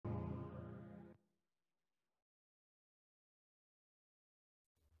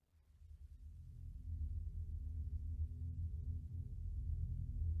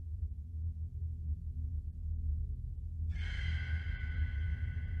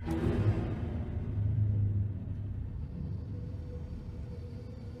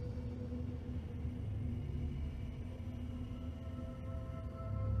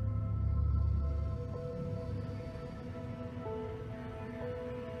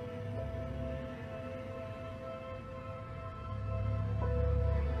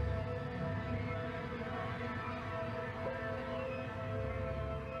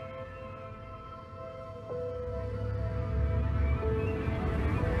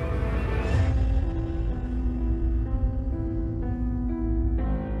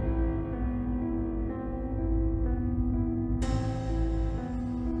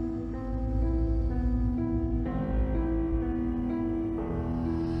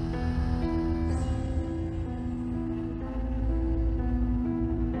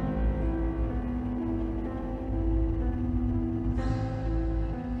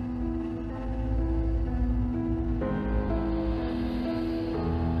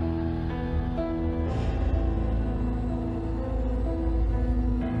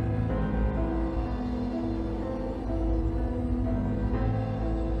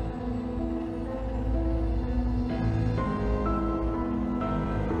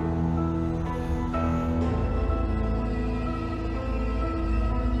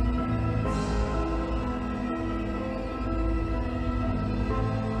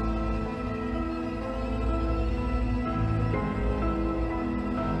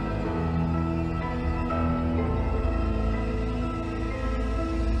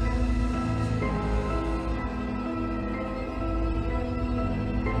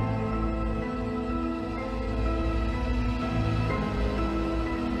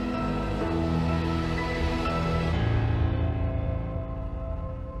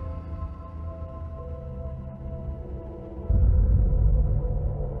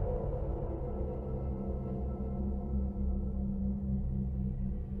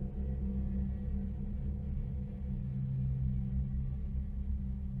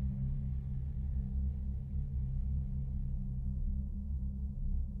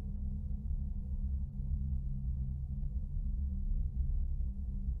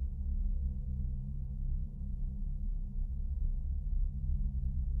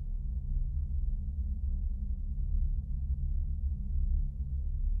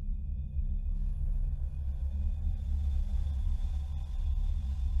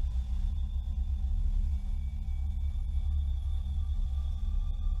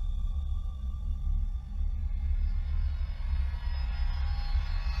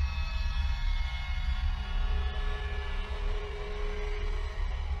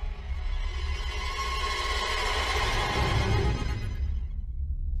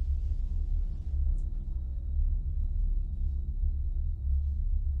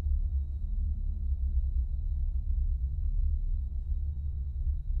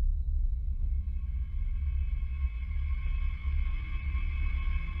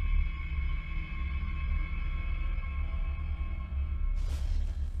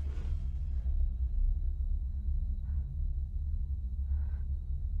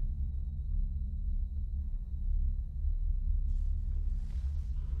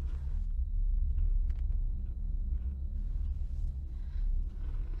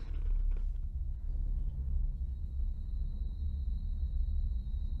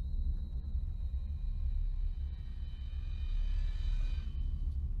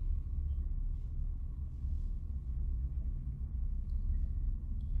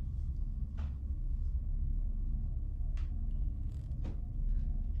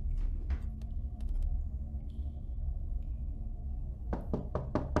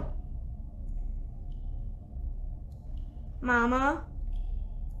Mama?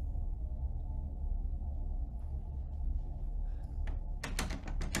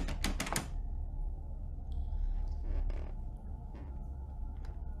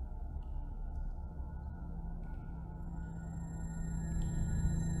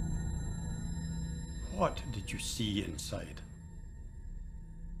 What did you see inside?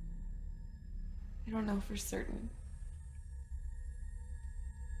 I don't know for certain.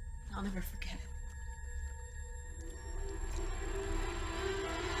 I'll never forget it.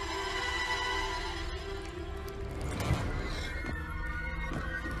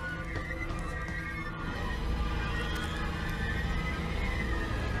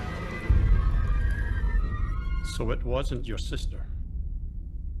 So it wasn't your sister?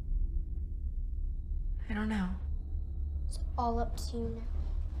 I don't know. It's all up to you now.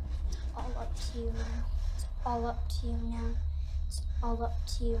 It's all up to you now. It's all up to you now. It's all up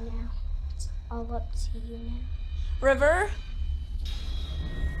to you now. It's all up to you now. River?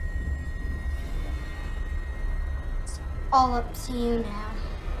 It's all up to you now.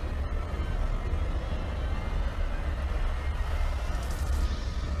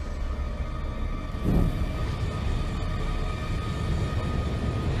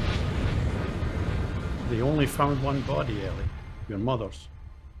 They only found one body, Ellie. Your mother's.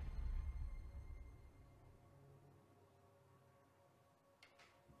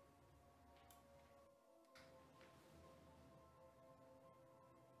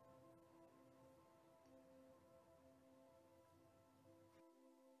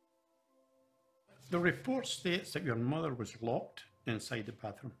 The report states that your mother was locked inside the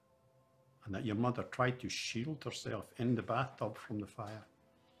bathroom and that your mother tried to shield herself in the bathtub from the fire.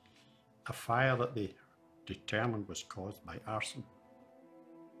 A fire that they determined was caused by arson.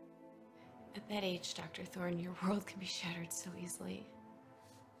 At that age, Dr. Thorne, your world can be shattered so easily.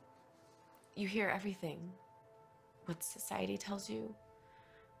 You hear everything. What society tells you,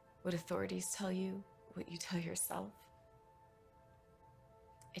 what authorities tell you, what you tell yourself.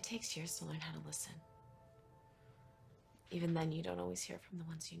 It takes years to learn how to listen. Even then, you don't always hear from the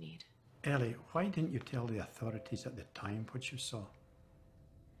ones you need. Ellie, why didn't you tell the authorities at the time what you saw?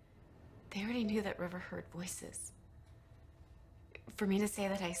 They already knew that River heard voices. For me to say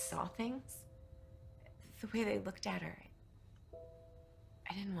that I saw things, the way they looked at her,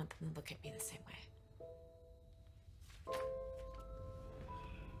 I didn't want them to look at me the same way.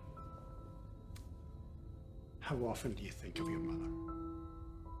 How often do you think of your mother?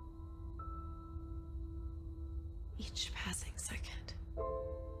 Each passing second.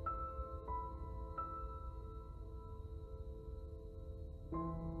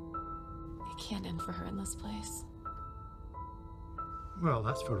 It can't end for her in this place. Well,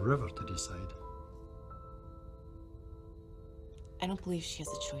 that's for River to decide. I don't believe she has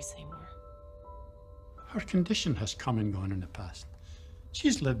a choice anymore. Her condition has come and gone in the past.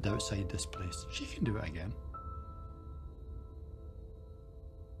 She's lived outside this place. She can do it again.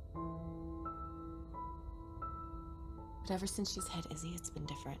 But ever since she's had Izzy, it's been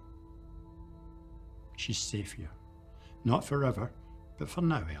different. She's safe here. Not forever, but for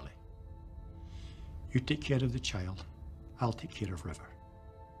now, Ellie. You take care of the child. I'll take care of River.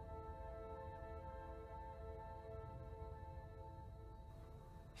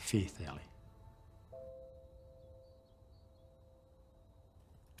 Faith, Ellie.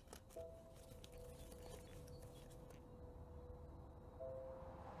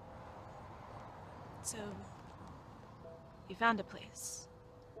 So, you found a place.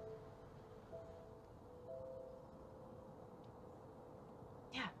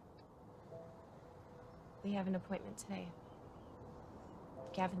 Yeah. We have an appointment today.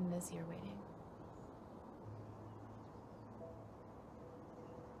 Gavin and Izzy are waiting.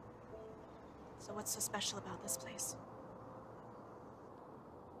 So what's so special about this place?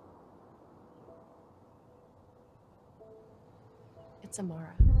 It's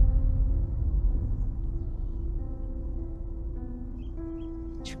Amara.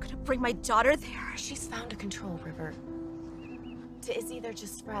 You're gonna bring my daughter there? She's found a control, River. To Izzy, they're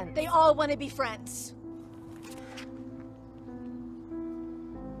just friends. They all want to be friends.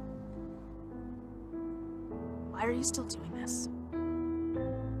 Why are you still doing this?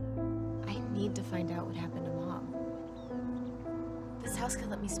 I need to find out what happened to Mom. This house could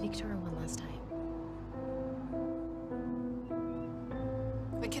let me speak to her one last time.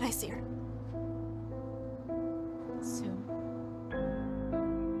 When can I see her? Soon.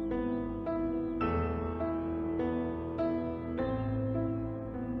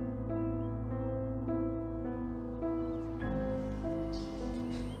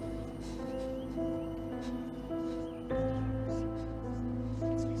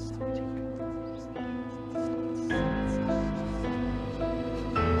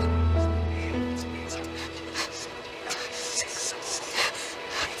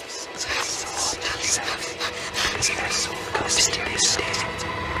 Picked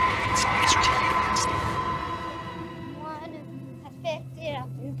it up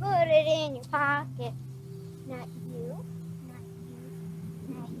and put it in your pocket. Not you, not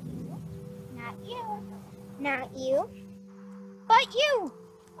you, not you, not you, not you, but you.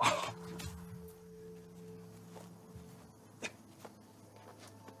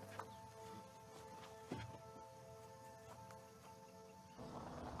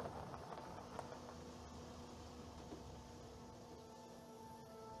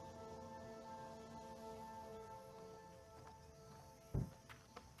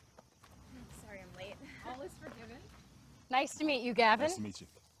 All is forgiven. Nice to meet you, Gavin. Nice to meet you.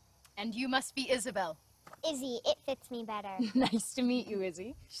 And you must be Isabel. Izzy, it fits me better. Nice to meet you,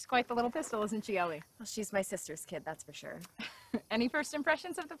 Izzy. She's quite the little pistol, isn't she, Ellie? Well, she's my sister's kid, that's for sure. Any first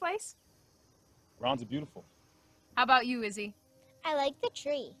impressions of the place? Grounds are beautiful. How about you, Izzy? I like the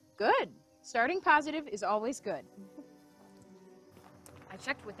tree. Good. Starting positive is always good. I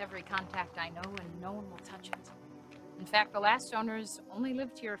checked with every contact I know, and no one will touch it. In fact, the last owners only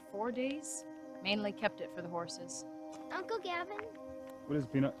lived here 4 days. Mainly kept it for the horses. Uncle Gavin, What is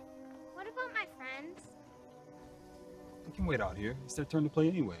it, Peanut? what about my friends? They can wait out here. It's their turn to play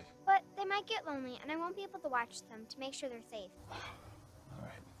anyway. But they might get lonely, and I won't be able to watch them to make sure they're safe. All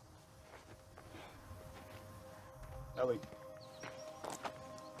right. Ellie.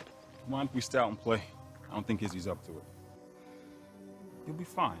 Mind if we stay out and play? I don't think Izzy's up to it. You'll be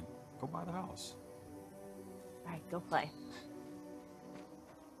fine. Go by the house. All right, go play.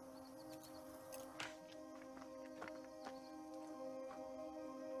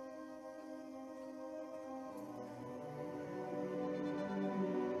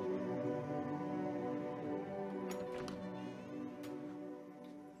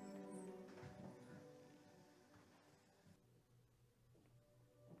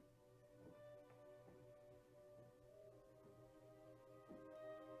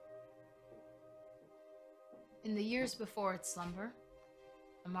 In the years before its slumber,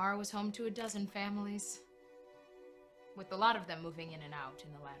 Amara was home to a dozen families, with a lot of them moving in and out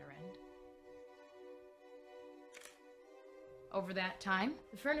in the latter end. Over that time,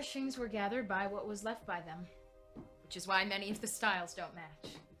 the furnishings were gathered by what was left by them, which is why many of the styles don't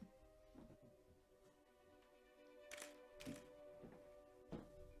match.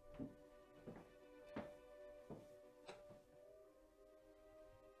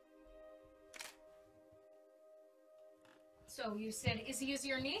 So you said Izzy is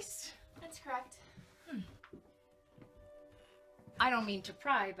your niece? That's correct. I don't mean to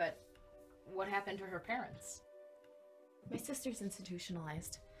pry, but what happened to her parents? My sister's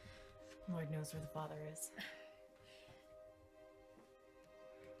institutionalized. Lord knows where the father is.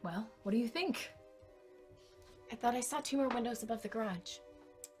 Well, what do you think? I thought I saw 2 more windows above the garage.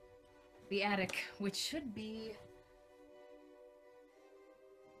 The attic, which should be...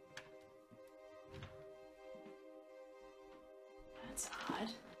 That's odd.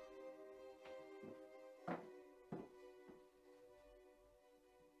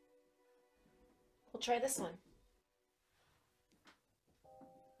 We'll try this one.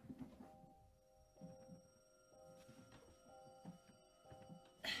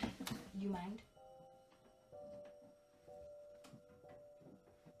 You mind?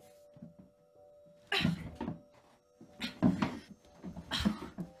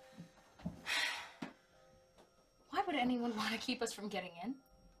 Why would anyone want to keep us from getting in?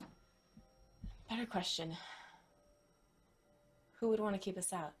 Better question. Who would want to keep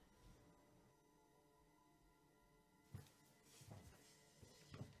us out?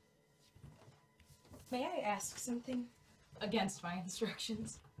 May I ask something? Against my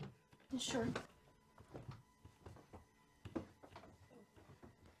instructions. Sure.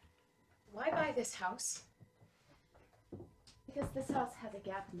 Why buy this house? Because this house has a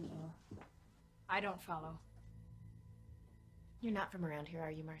gap in the wall. I don't follow. You're not from around here, are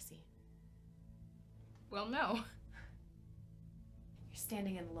you, Marcy? Well, no. You're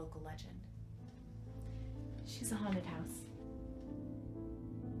standing in a local legend. She's a haunted house.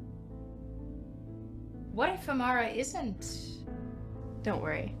 What if Amara isn't? Don't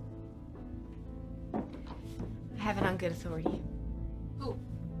worry. I have it on good authority. Who?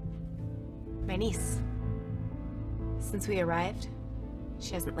 My niece. Since we arrived,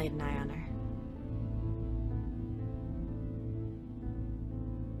 she hasn't laid an eye on her.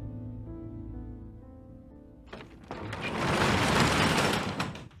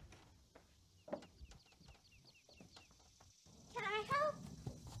 Can I help?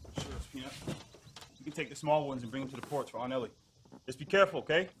 Sure, Peanut. You can take the small ones and bring them to the porch for Aunt Ellie. Just be careful,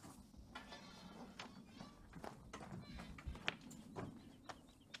 okay?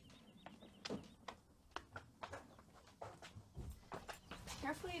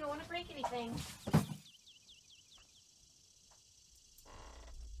 careful, you don't want to break anything.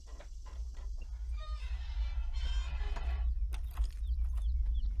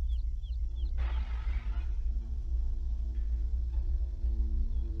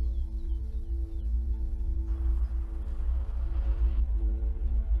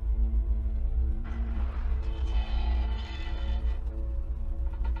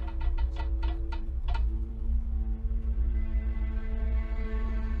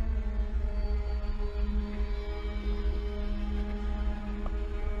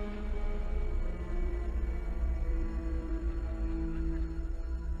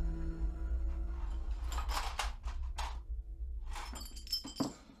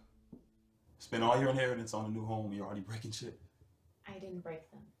 Spend all your inheritance on a new home, you're already breaking shit. I didn't break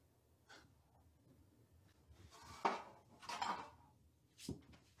them.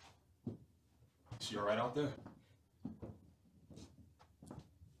 She all right out there?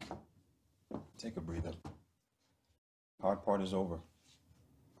 Take a breather. Hard part is over.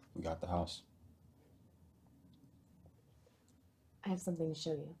 We got the house. I have something to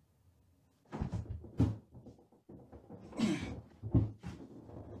show you.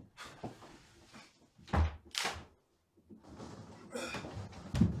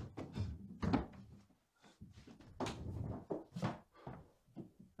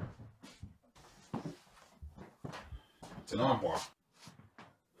 It's an armoire.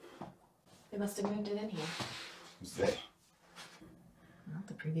 They must have moved it in here. Who's they? Not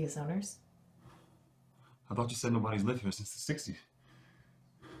the previous owners. I thought you said nobody's lived here since the 60s.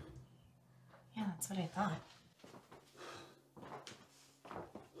 Yeah, that's what I thought.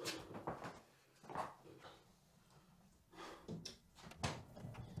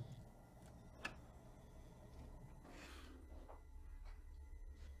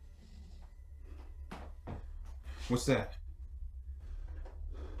 What's that?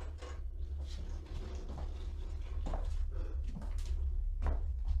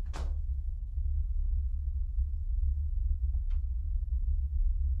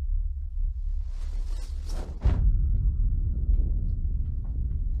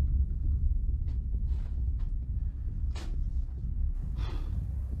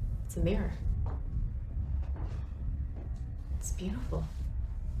 It's a mirror. It's beautiful.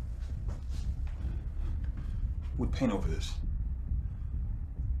 Who would paint over this?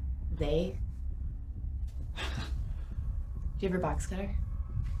 They? Do you have a box cutter?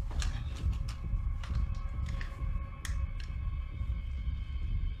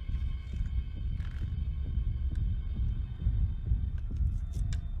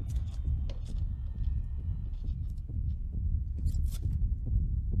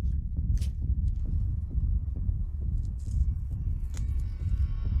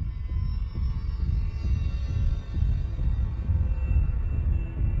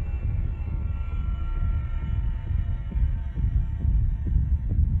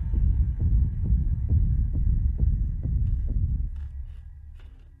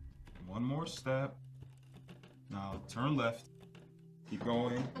 One more step. Now turn left. Keep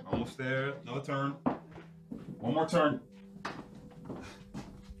going. Almost there. Another turn. One more turn.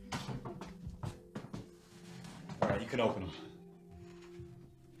 All right, you can open them.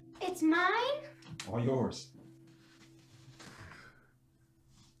 It's mine? All yours.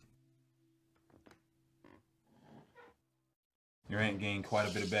 Your aunt gained quite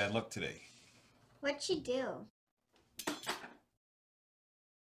a bit of bad luck today. What'd she do?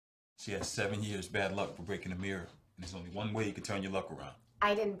 She has 7 years bad luck for breaking a mirror, and there's only one way you can turn your luck around.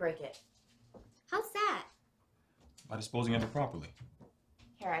 I didn't break it. How's that? By disposing of it properly.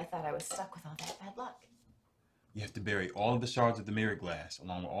 Here, I thought I was stuck with all that bad luck. You have to bury all of the shards of the mirror glass,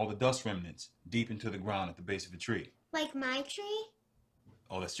 along with all the dust remnants, deep into the ground at the base of the tree. Like my tree?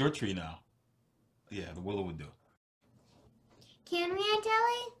 Oh, that's your tree now. Yeah, the willow would do. Can we, Aunt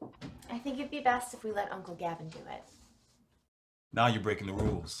Ellie? I think it'd be best if we let Uncle Gavin do it. Now you're breaking the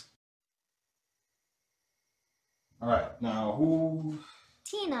rules. All right, now who?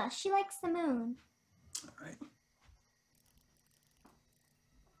 Tina, she likes the moon. All right.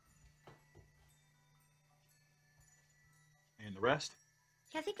 And the rest?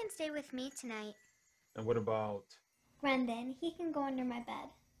 Kathy can stay with me tonight. And what about? Brendan, he can go under my bed.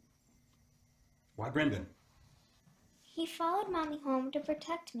 Why Brendan? He followed Mommy home to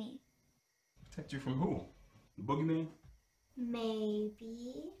protect me. Protect you from who? The boogeyman?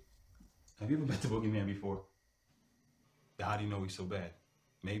 Maybe. Have you ever met the boogeyman before? How do you know he's so bad?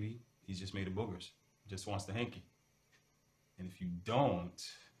 Maybe he's just made of boogers. Just wants the hanky. And if you don't,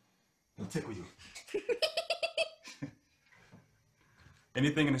 he'll tickle you.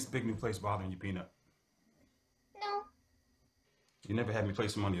 Anything in this big new place bothering you, Peanut? No. You never had me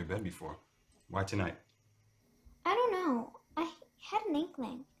place them under your bed before. Why tonight? I don't know. I had an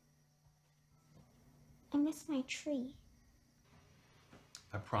inkling. I miss my tree.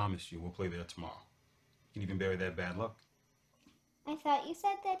 I promise you we'll play there tomorrow. You can even bury that bad luck. I thought you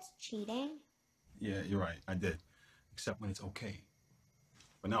said that's cheating. Yeah, you're right. I did. Except when it's okay.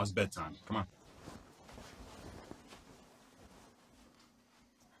 But now it's bedtime. Come on.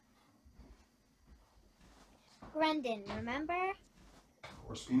 Brendan, remember?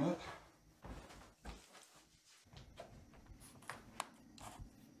 Horse peanut.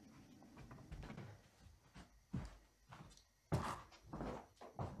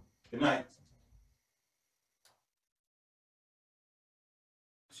 Good night.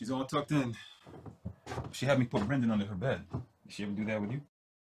 She's all tucked in. She had me put Brendan under her bed. Did she ever do that with you?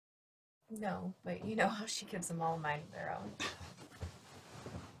 No, but you know how she gives them all a mind of their own.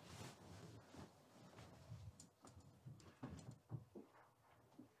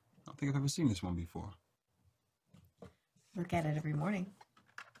 I don't think I've ever seen this one before. Look at it every morning.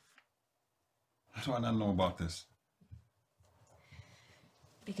 How do I not know about this?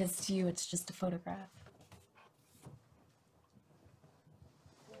 Because to you, it's just a photograph.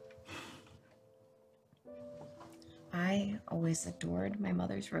 I always adored my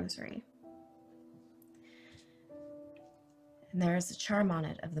mother's rosary. And there is a charm on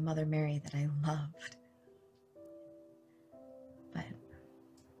it of the Mother Mary that I loved. But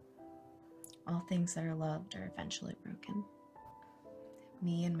all things that are loved are eventually broken.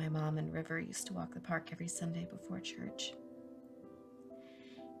 Me and my mom and River used to walk the park every Sunday before church.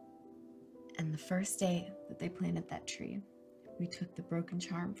 And the first day that they planted that tree, we took the broken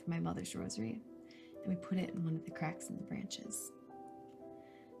charm from my mother's rosary and we put it in one of the cracks in the branches.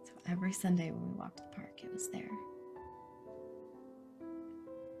 So every Sunday when we walked to the park, it was there.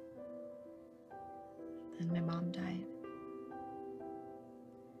 Then my mom died.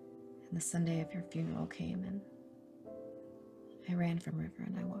 And the Sunday of her funeral came and I ran from River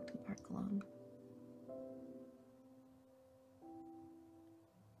and I walked to the park alone.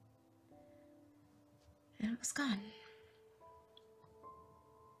 And it was gone.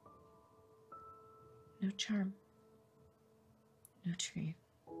 No charm. No tree.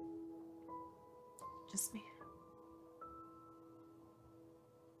 Just me.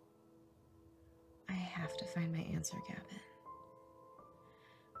 I have to find my answer, Gavin.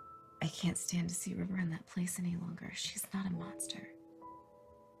 I can't stand to see River in that place any longer. She's not a monster.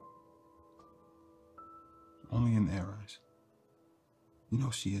 Only in their eyes. You know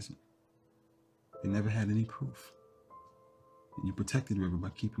she isn't. They never had any proof. And you protected River by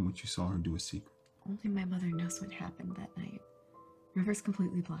keeping what you saw her do a secret. Only my mother knows what happened that night. River's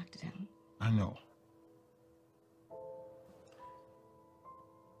completely blocked it out. I know.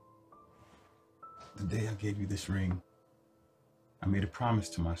 The day I gave you this ring, I made a promise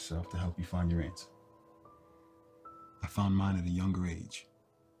to myself to help you find your answer. I found mine at a younger age.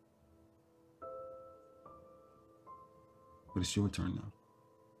 But it's your turn now.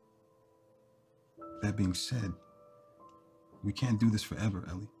 That being said, we can't do this forever,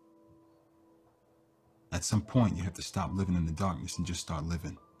 Ellie. At some point, you have to stop living in the darkness and just start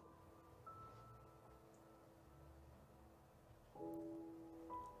living.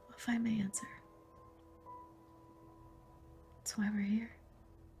 I'll find my answer. That's why we're here.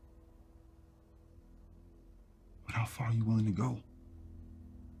 But how far are you willing to go?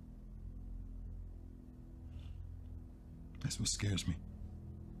 That's what scares me.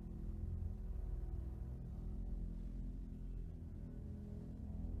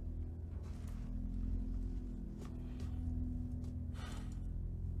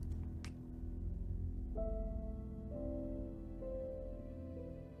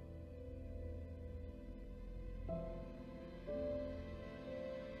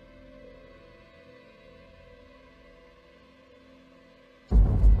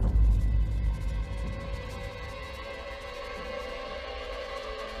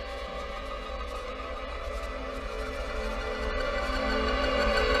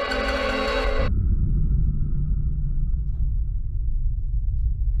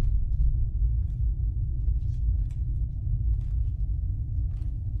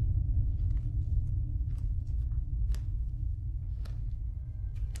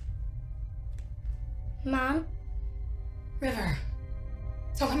 Mom? River,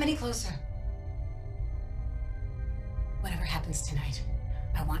 don't come any closer. Whatever happens tonight,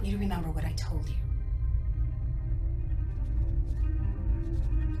 I want you to remember what I told you.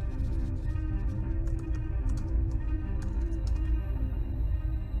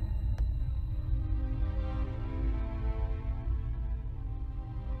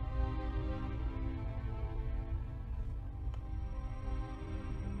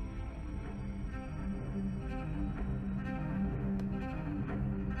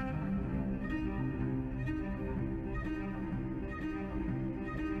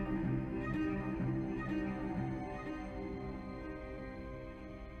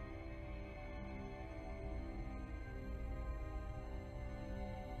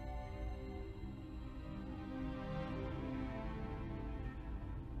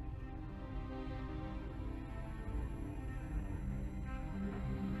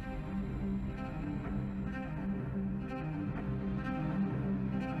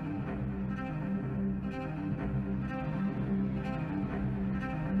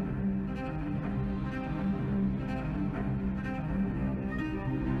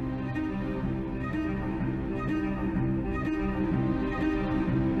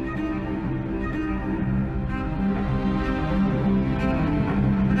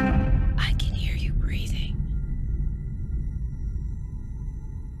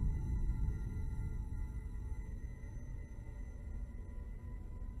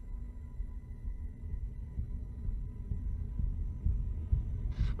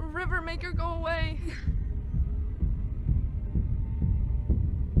 River, make her go away.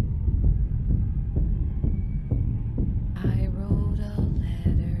 I wrote a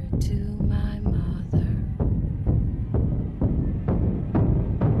letter to my mother.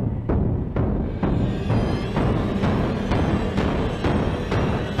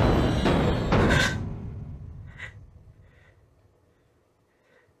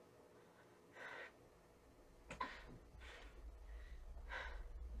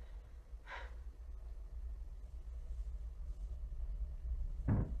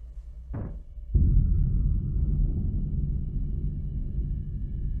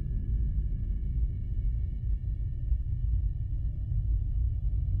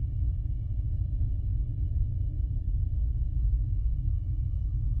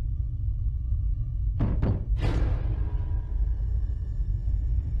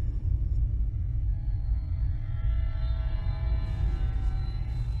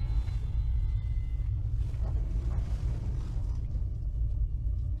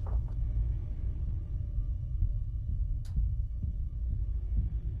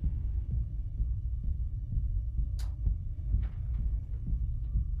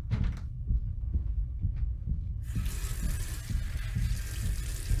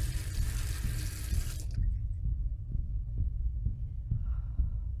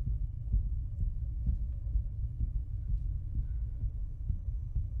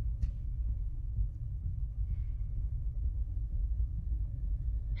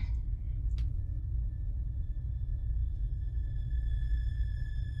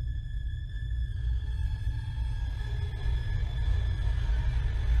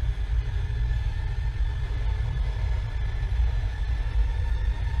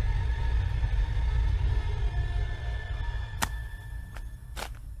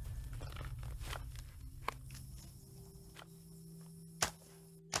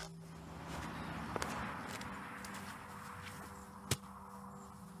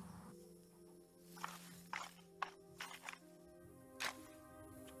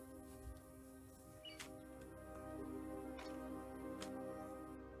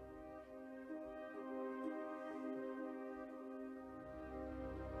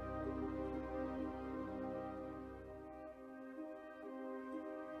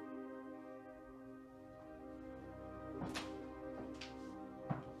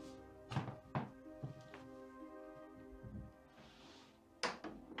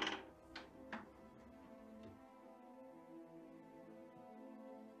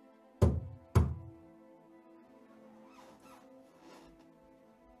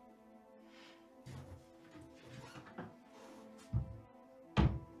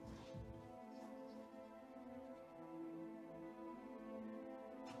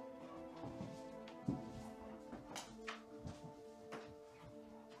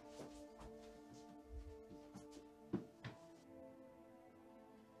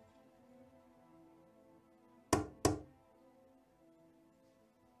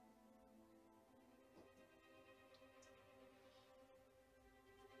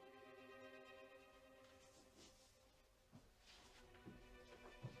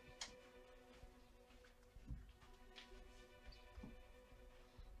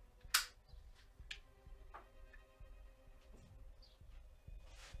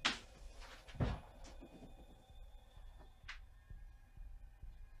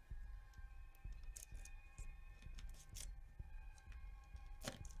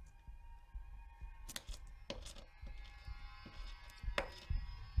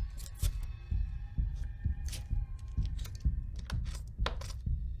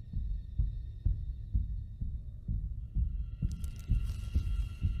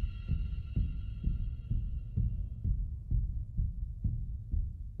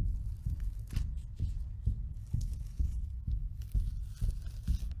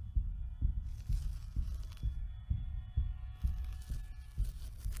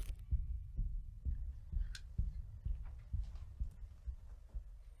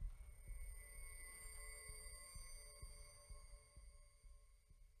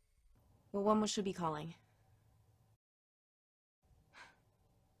 Well, one should be calling.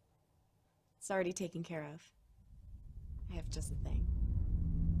 It's already taken care of. I have just a thing.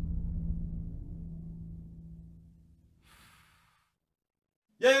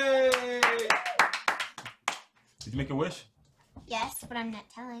 Yay! Did you make a wish? Yes, but I'm not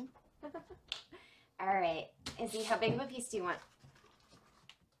telling. All right. Izzy, how big of a piece do you want?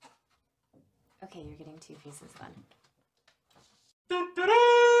 Okay, you're getting 2 pieces then.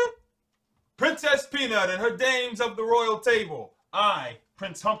 Doo-doo-doo! Princess Peanut and her dames of the royal table. I,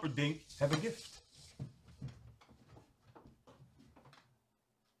 Prince Humperdinck, have a gift.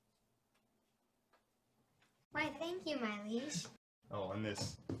 Why, thank you, my liege. Oh, and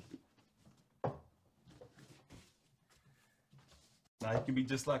this. Now you can be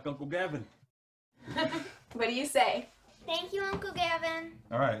just like Uncle Gavin. What do you say? Thank you, Uncle Gavin.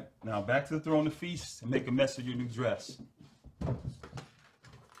 All right, now back to the throne of feast and make a mess of your new dress.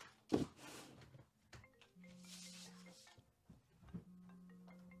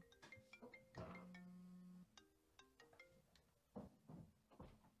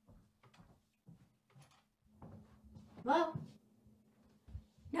 Hello?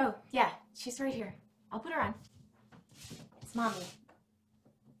 No, yeah, she's right here. I'll put her on. It's Mommy.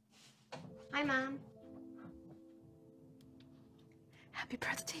 Hi, Mom. Happy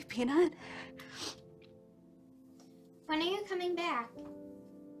birthday, Peanut. When are you coming back?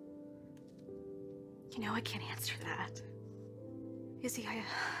 You know, I can't answer that. Izzy,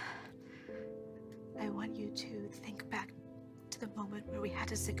 I want you to think back to the moment where we had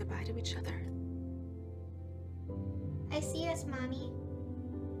to say goodbye to each other. I see us, Mommy.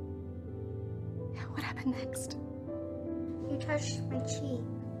 What happened next? You touched my cheek.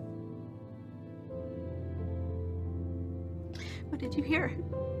 What did you hear?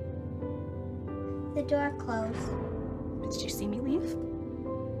 The door closed. Did you see me leave?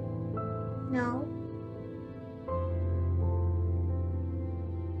 No.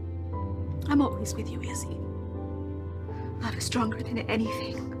 I'm always with you, Izzy. Love is stronger than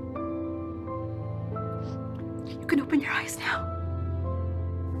anything. You can open your eyes now.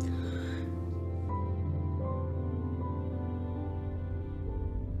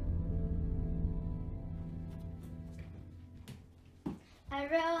 I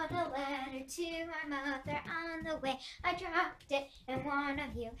wrote a letter to my mother on the way. I dropped it, and one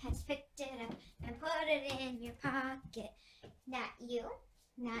of you has picked it up and put it in your pocket. Not you,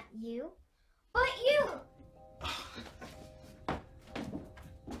 not you, but you!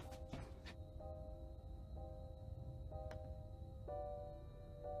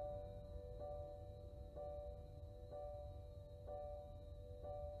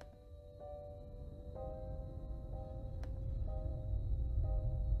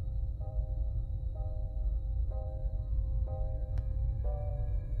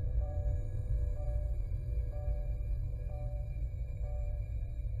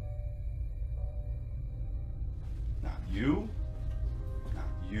 Not you. Not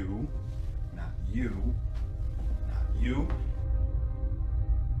you. Not you. Not you.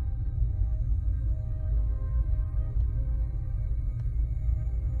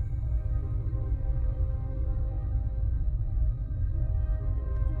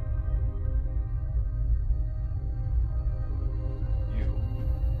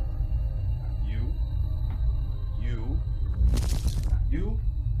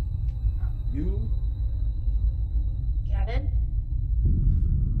 Gavin?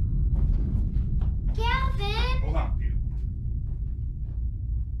 Gavin! Hold on, Peter.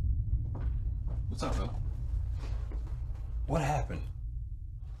 What's up, Phil? What happened?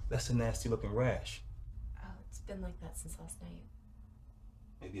 That's a nasty looking rash. Oh, it's been like that since last night.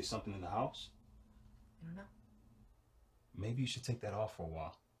 Maybe it's something in the house? I don't know. Maybe you should take that off for a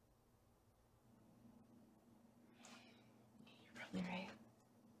while. You're probably right.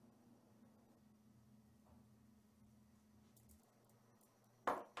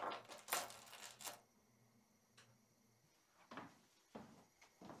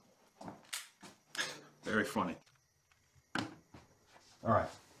 Very funny. All right,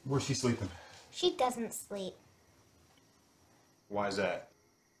 where's she sleeping? She doesn't sleep. Why is that?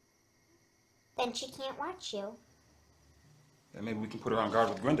 Then she can't watch you. Then maybe we can put her on guard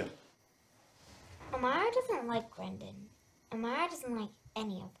with Brendan. Amara doesn't like Brendan. Amara doesn't like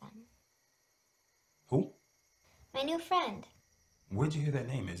any of them. Who? My new friend. Where'd you hear that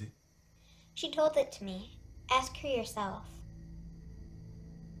name, Izzy? She told it to me. Ask her yourself.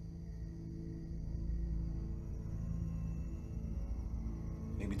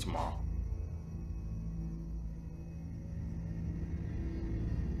 Maybe tomorrow.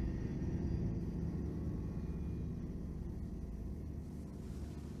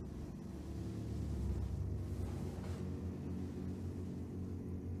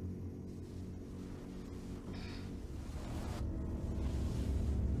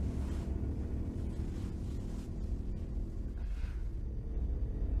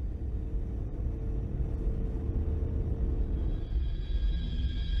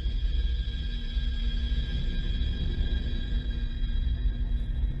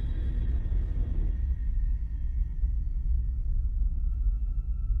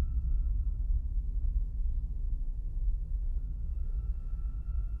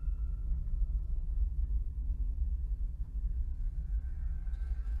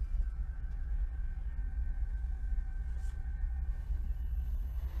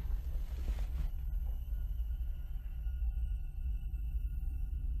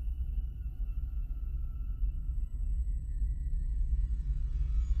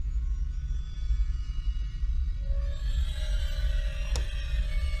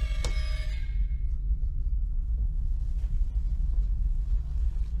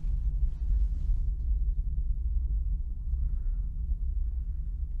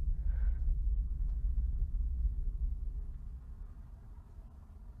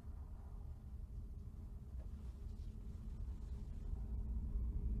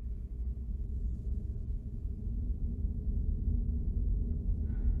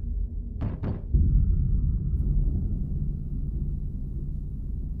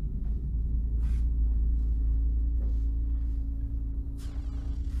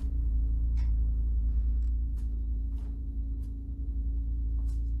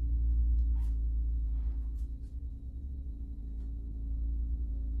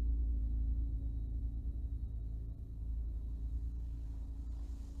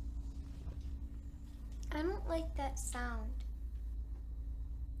 I don't like that sound.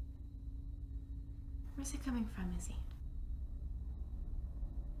 Where's it coming from, Izzy?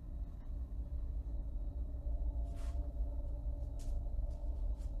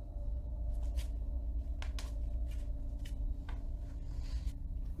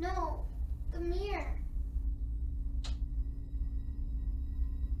 No, the mirror.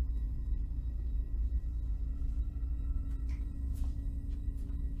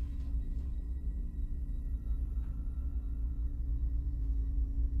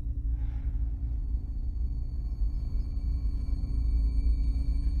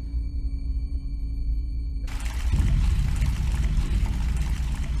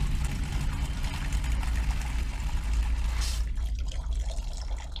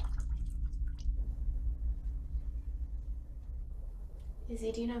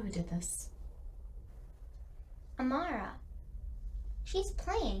 Izzy, do you know who did this? Amara. She's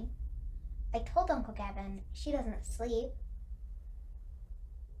playing. I told Uncle Gavin she doesn't sleep.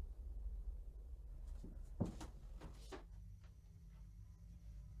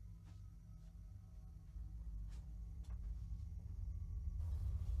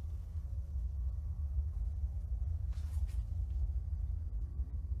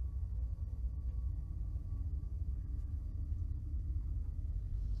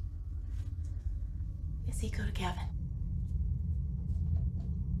 Izzy, go to Gavin.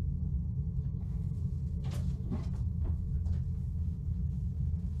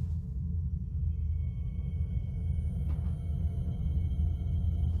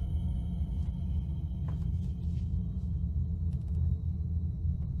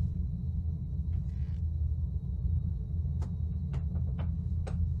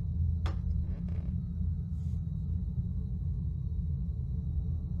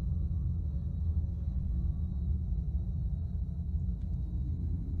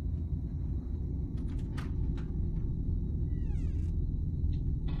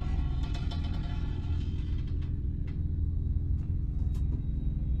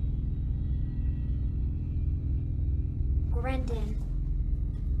 Brendan.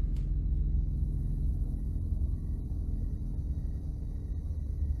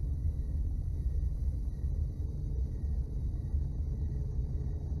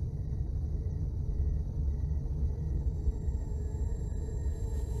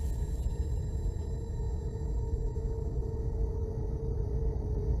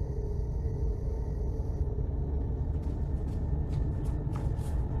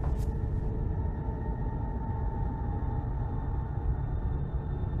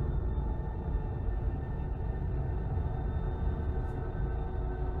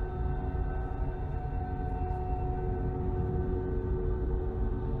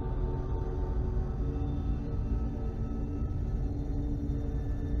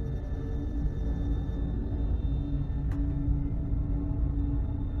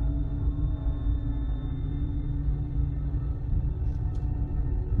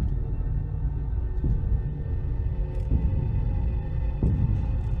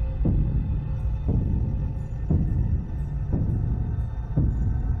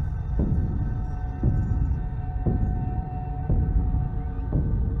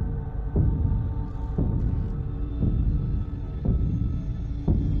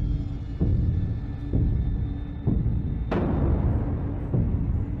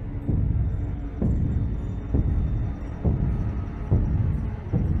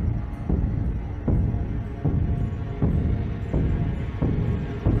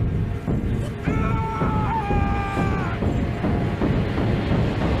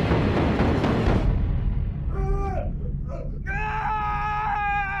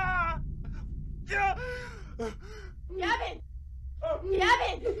 Gavin!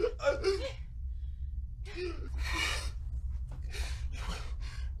 Gavin!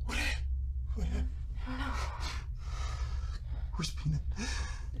 What I don't know. Where's Pinn?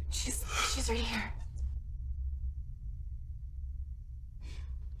 She's right here.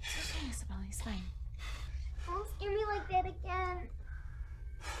 It's okay, Isabella. He's fine. Don't scare me like that again.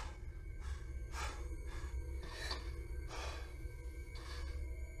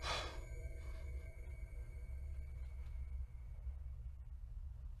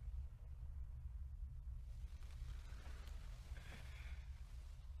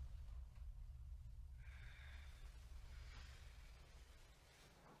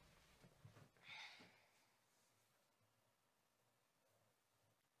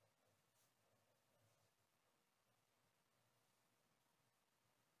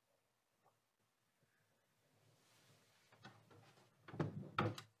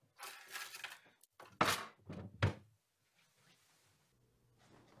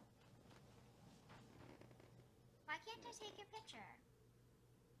 get to take a picture.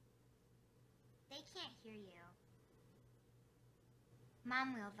 They can't hear you.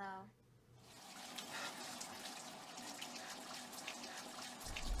 Mom will, though.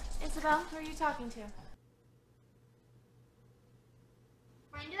 Isabel, who are you talking to?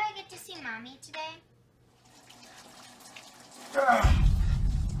 When do I get to see Mommy today?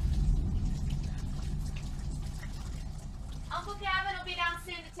 Uncle Gavin will be down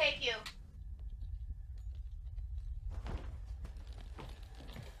soon to take you.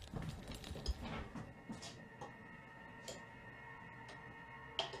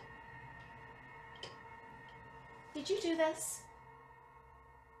 Did you do this?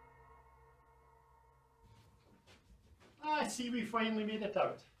 I see we finally made it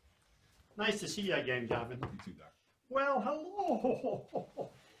out. Nice to see you again, Gavin. You too, Doc. Well,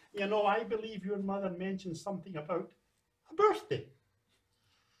 hello. You know, I believe your mother mentioned something about a birthday.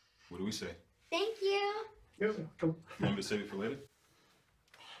 What do we say? Thank you. You're welcome. You want me to save it for later?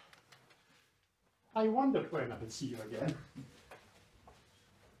 I wondered when I would see you again.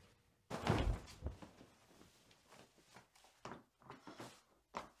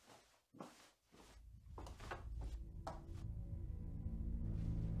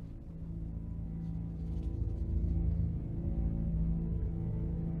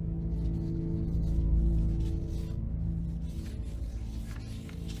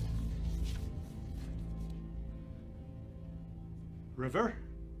 River?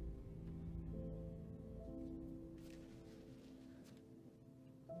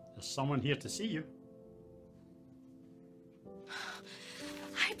 There's someone here to see you.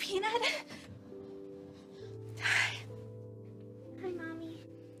 Hi, Peanut. Hi, Mommy.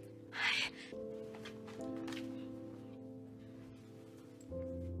 Hi.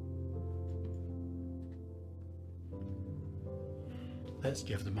 Let's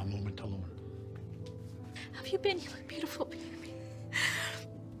give them a moment alone. How have you been? You look beautiful, baby.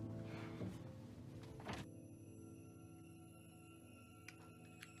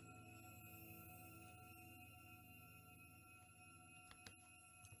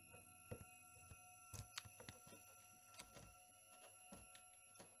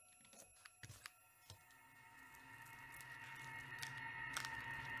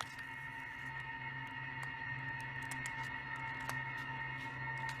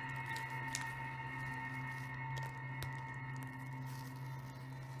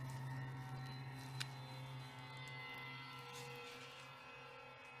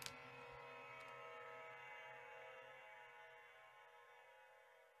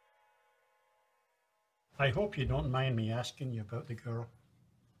 I hope you don't mind me asking you about the girl.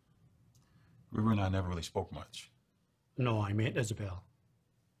 River and I never really spoke much. No, I meant Isabel.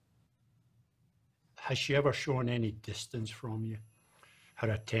 Has she ever shown any distance from you?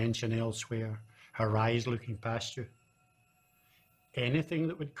 Her attention elsewhere, her eyes looking past you? Anything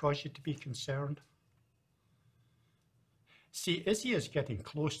that would cause you to be concerned? See, Izzy is getting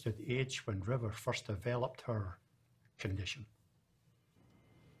close to the age when River first developed her condition.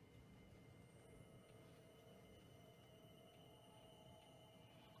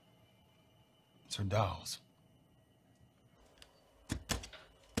 It's her dolls.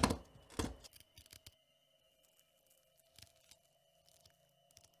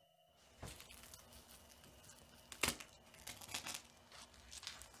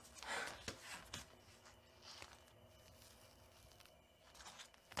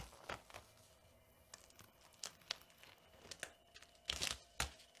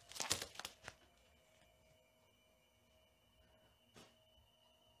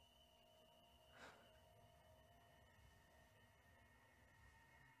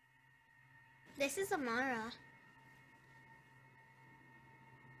 This is Amara.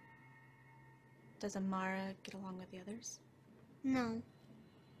 Does Amara get along with the others? No,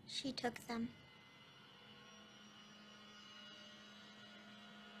 she took them.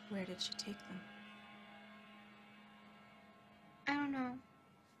 Where did she take them? I don't know.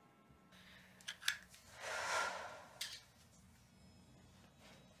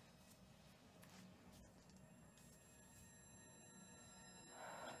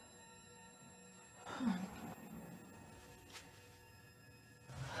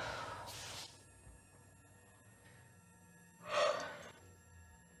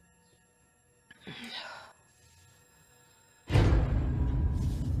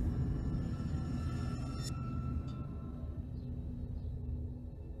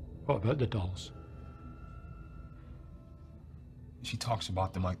 What about the dolls? She talks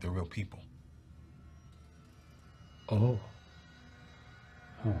about them like they're real people. Oh.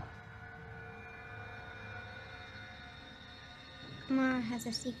 Oh. Amara has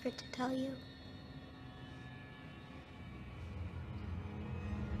a secret to tell you.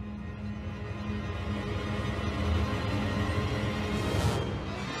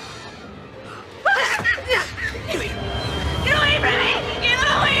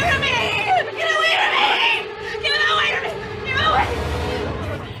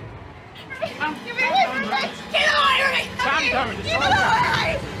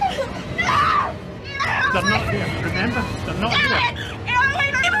 remember? They're not here.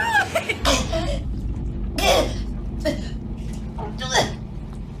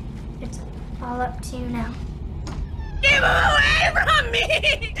 It's all up to you now. Keep him away from me!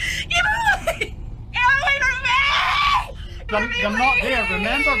 Keep him away! Get away from me! They're not there,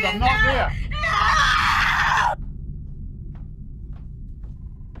 remember? They're not there.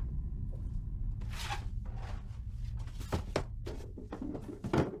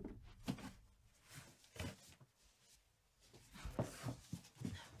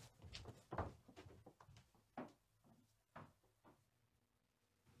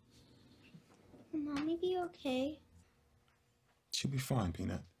 Will Mommy be okay? She'll be fine,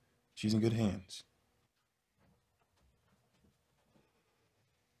 Peanut. She's in good hands.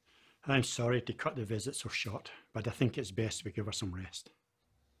 I'm sorry to cut the visit so short, but I think it's best we give her some rest.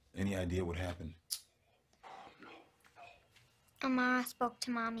 Any idea what happened? Amara spoke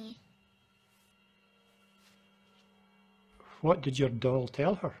to Mommy. What did your doll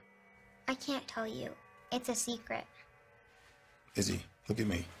tell her? I can't tell you. It's a secret. Izzy, look at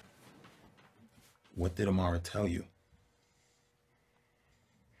me. What did Amara tell you?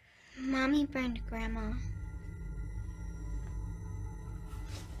 Mommy burned Grandma.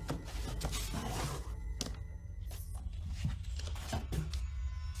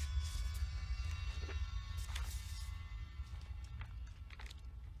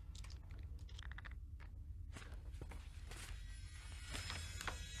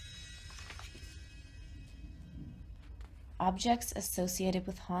 Objects associated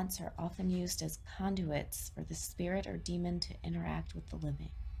with haunts are often used as conduits for the spirit or demon to interact with the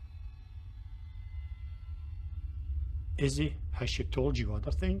living. Izzy, has she told you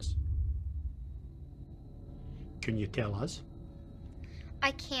other things? Can you tell us?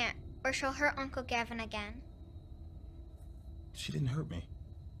 I can't, or she'll hurt Uncle Gavin again. She didn't hurt me.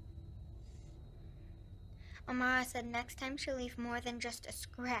 Amara said next time she'll leave more than just a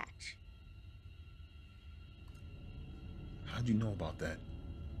scratch. How'd you know about that?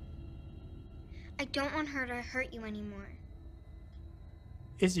 I don't want her to hurt you anymore.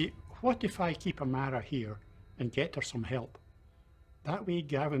 Izzy, what if I keep Amara here and get her some help? That way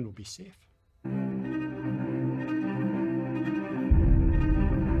Gavin will be safe.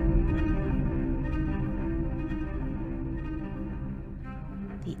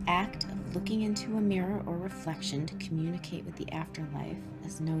 The act of looking into a mirror or reflection to communicate with the afterlife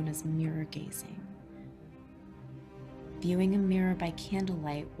is known as mirror gazing. Viewing a mirror by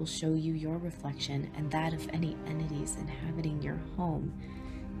candlelight will show you your reflection and that of any entities inhabiting your home.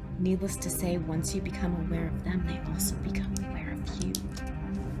 Needless to say, once you become aware of them, they also become aware of you.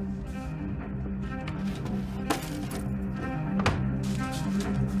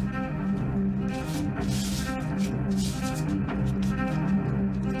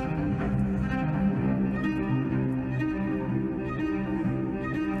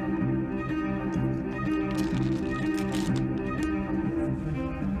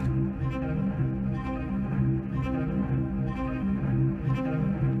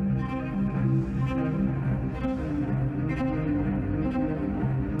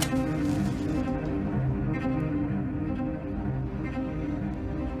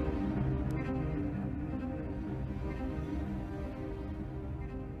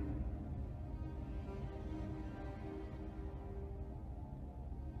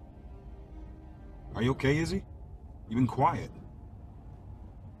 Are you okay, Izzy? You've been quiet.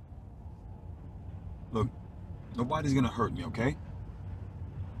 Look, nobody's gonna hurt me, okay?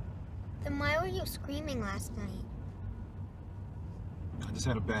 Then why were you screaming last night? I just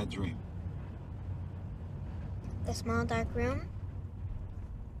had a bad dream. The small dark room?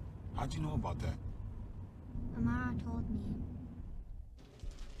 How'd you know about that? Amara told me.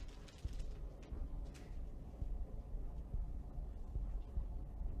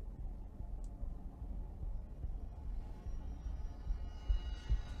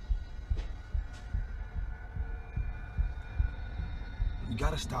 You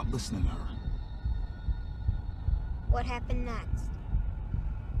gotta stop listening to her. What happened next?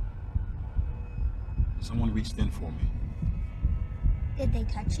 Someone reached in for me. Did they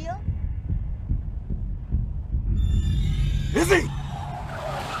touch you? Izzy!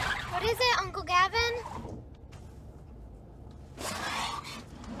 What is it, Uncle Gavin?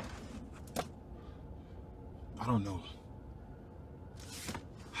 I don't know.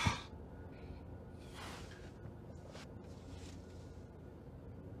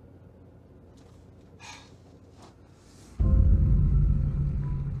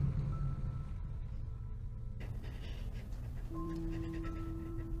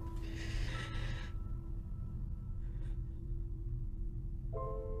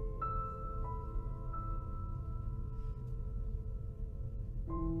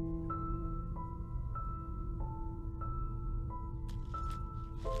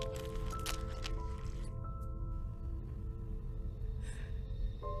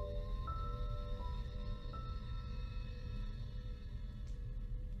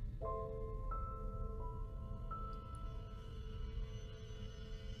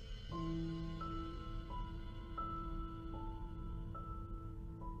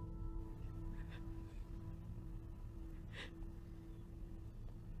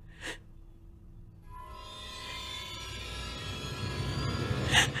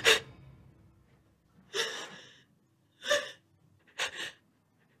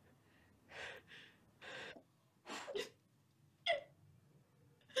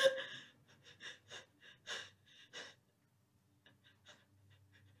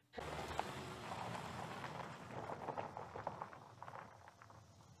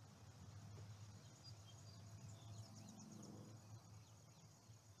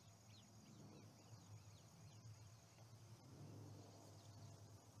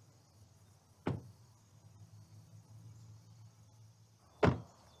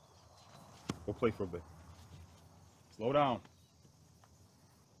 Go play for a bit. Slow down.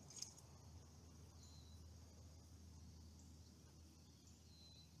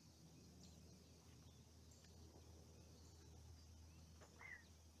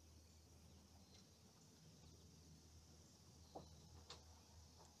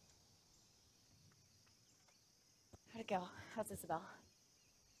 How'd it go? How's Isabel?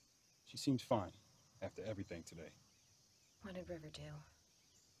 She seems fine after everything today. What did River do?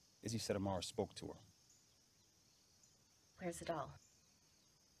 Izzy said Amara spoke to her. Where's it all?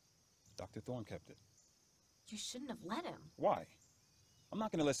 Dr. Thorne kept it. You shouldn't have let him. Why? I'm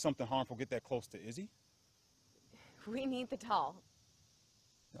not gonna let something harmful get that close to Izzy. We need the doll.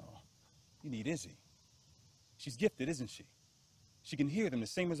 No, you need Izzy. She's gifted, isn't she? She can hear them the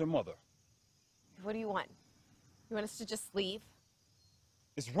same as her mother. What do you want? You want us to just leave?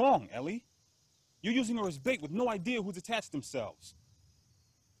 It's wrong, Ellie. You're using her as bait with no idea who's attached themselves.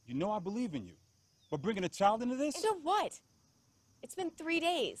 You know I believe in you. But bringing a child into this? Into what? It's been 3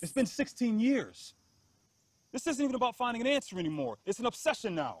 days. It's been 16 years. This isn't even about finding an answer anymore. It's an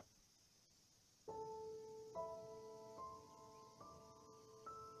obsession now.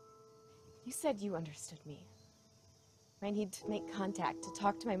 You said you understood me. I need to make contact, to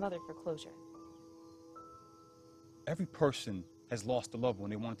talk to my mother for closure. Every person has lost a loved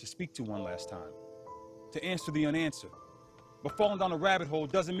one they wanted to speak to one last time. To answer the unanswered. But falling down a rabbit hole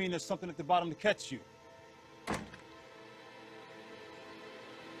doesn't mean there's something at the bottom to catch you.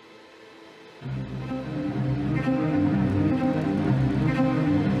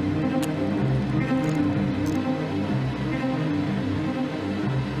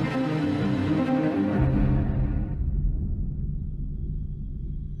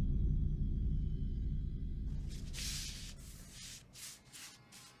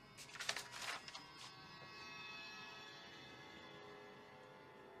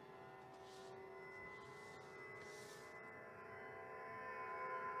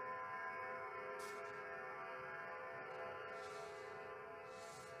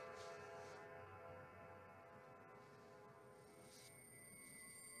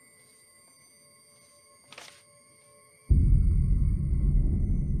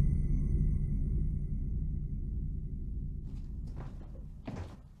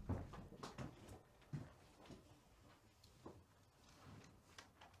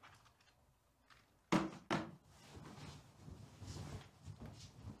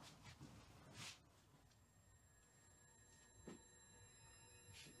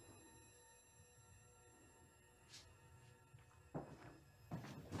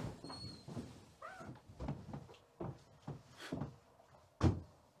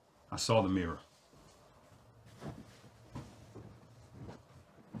 I saw the mirror.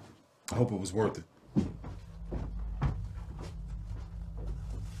 I hope it was worth it.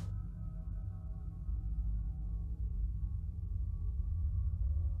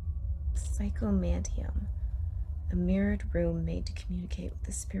 Psychomantium, a mirrored room made to communicate with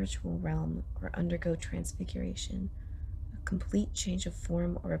the spiritual realm or undergo transfiguration, a complete change of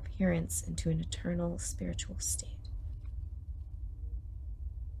form or appearance into an eternal spiritual state.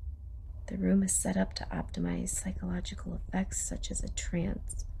 The room is set up to optimize psychological effects such as a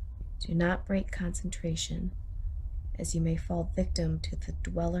trance. Do not break concentration, as you may fall victim to the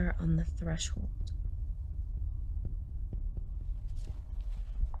dweller on the threshold.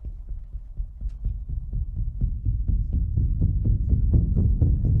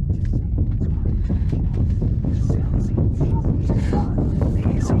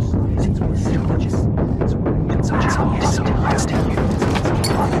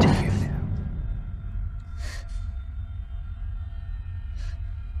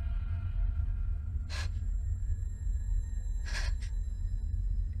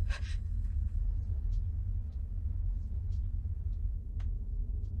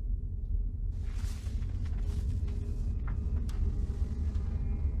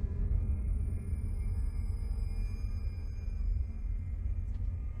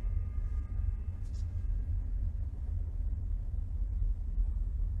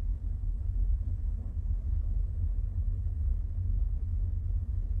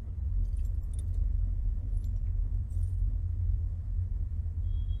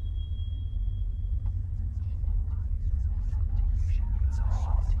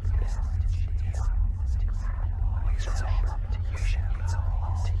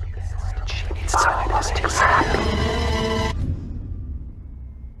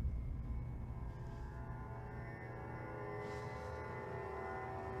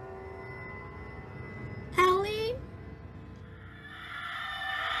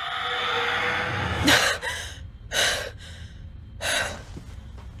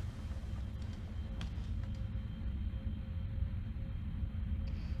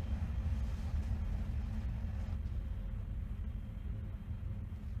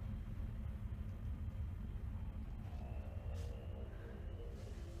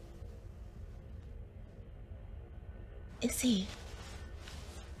 Izzy.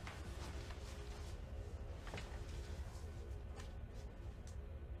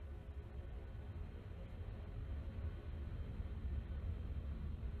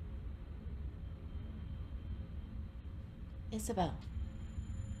 Isabel.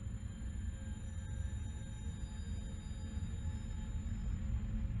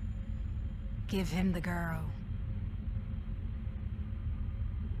 Give him the girl.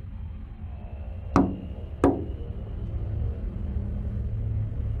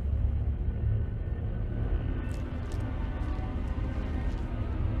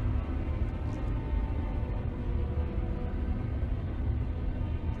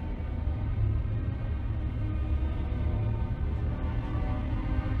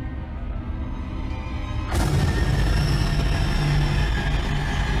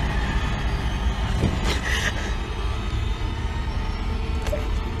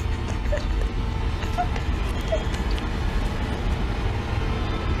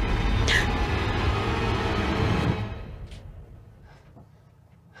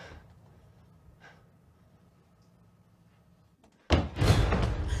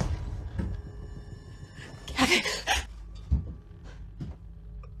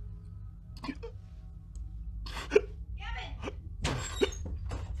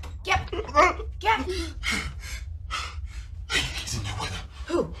 He's in there with her.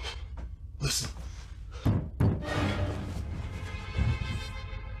 Who? Listen.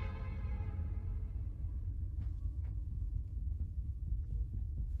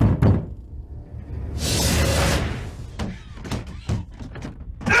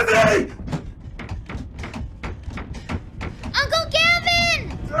 Izzy! Uncle Gavin!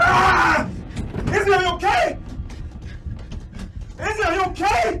 Ah! Izzy, are you okay? Izzy, are you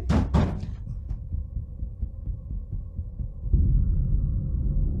okay?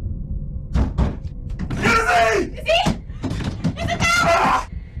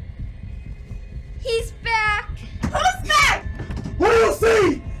 He's back! Who's back? What do you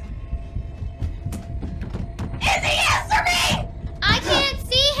see? Izzy, answer me! I can't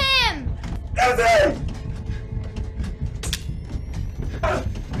see him! Izzy!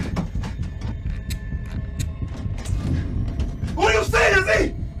 What do you see, Izzy?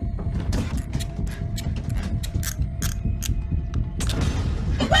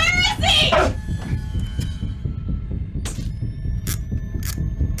 Where is he?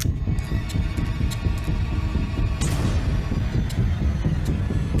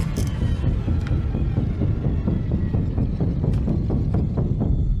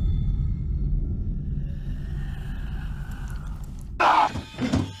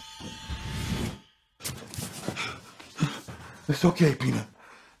 It's okay, Peanut.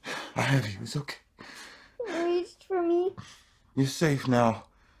 I have you. It's okay. He reached for me. You're safe now.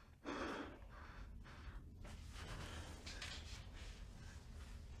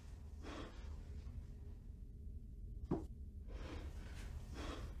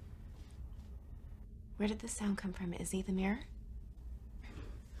 Where did this sound come from? Izzy, the mirror?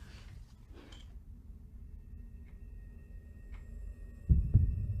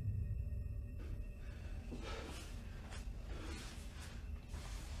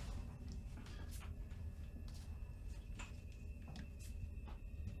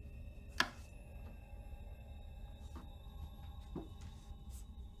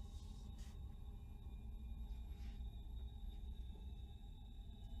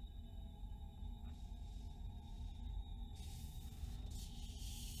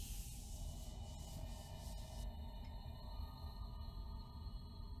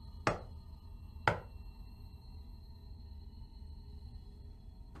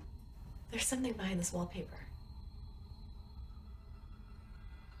 There's something behind this wallpaper.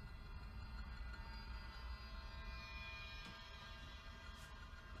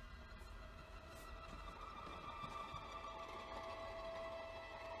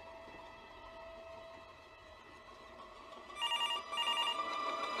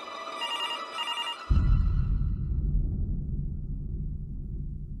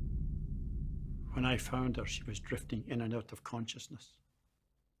 When I found her, she was drifting in and out of consciousness.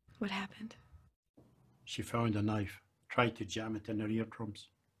 What happened? She found a knife, tried to jam it in her eardrums.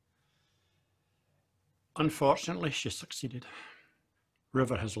 Unfortunately, she succeeded.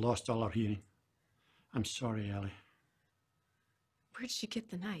 River has lost all her hearing. I'm sorry, Ellie. Where'd she get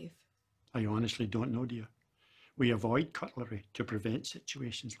the knife? I honestly don't know, dear. We avoid cutlery to prevent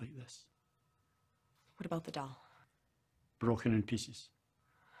situations like this. What about the doll? Broken in pieces.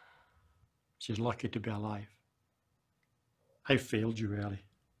 She's lucky to be alive. I failed you, Ellie.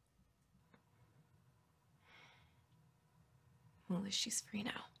 Well, at least she's free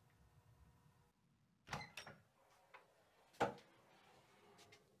now.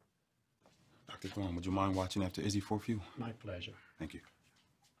 Dr. Thorne, would you mind watching after Izzy for a few? My pleasure. Thank you.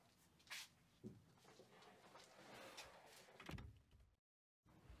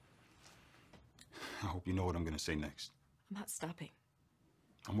 I hope you know what I'm going to say next. I'm not stopping.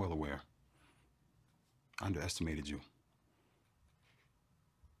 I'm well aware. I underestimated you.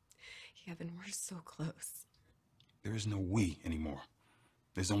 Gavin, we're so close. There is no we anymore.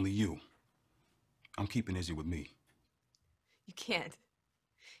 There's only you. I'm keeping Izzy with me. You can't.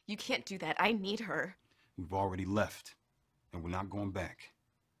 You can't do that. I need her. We've already left, and we're not going back.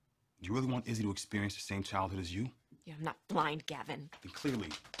 Do you really want Izzy to experience the same childhood as you? Yeah, I'm not blind, Gavin. Then clearly,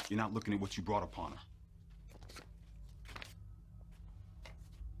 you're not looking at what you brought upon her.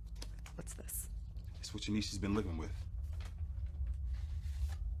 What's this? It's what your niece has been living with.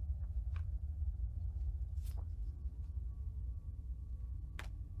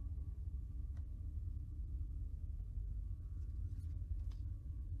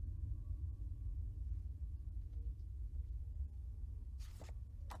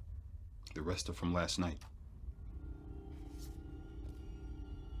 The rest are from last night.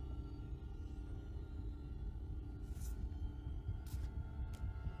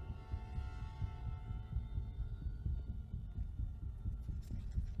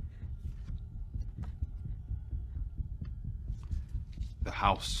 The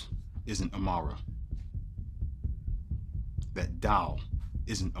house isn't Amara. That doll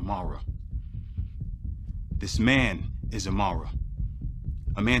isn't Amara. This man is Amara.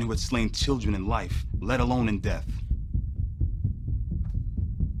 A man who had slain children in life, let alone in death.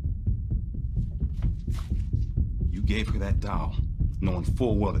 You gave her that doll, knowing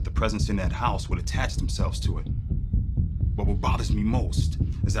full well that the presence in that house would attach themselves to it. But what bothers me most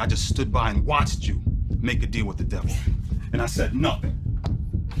is that I just stood by and watched you make a deal with the devil. And I said nothing.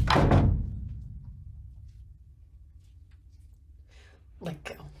 Let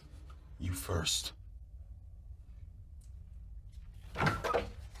go. You first.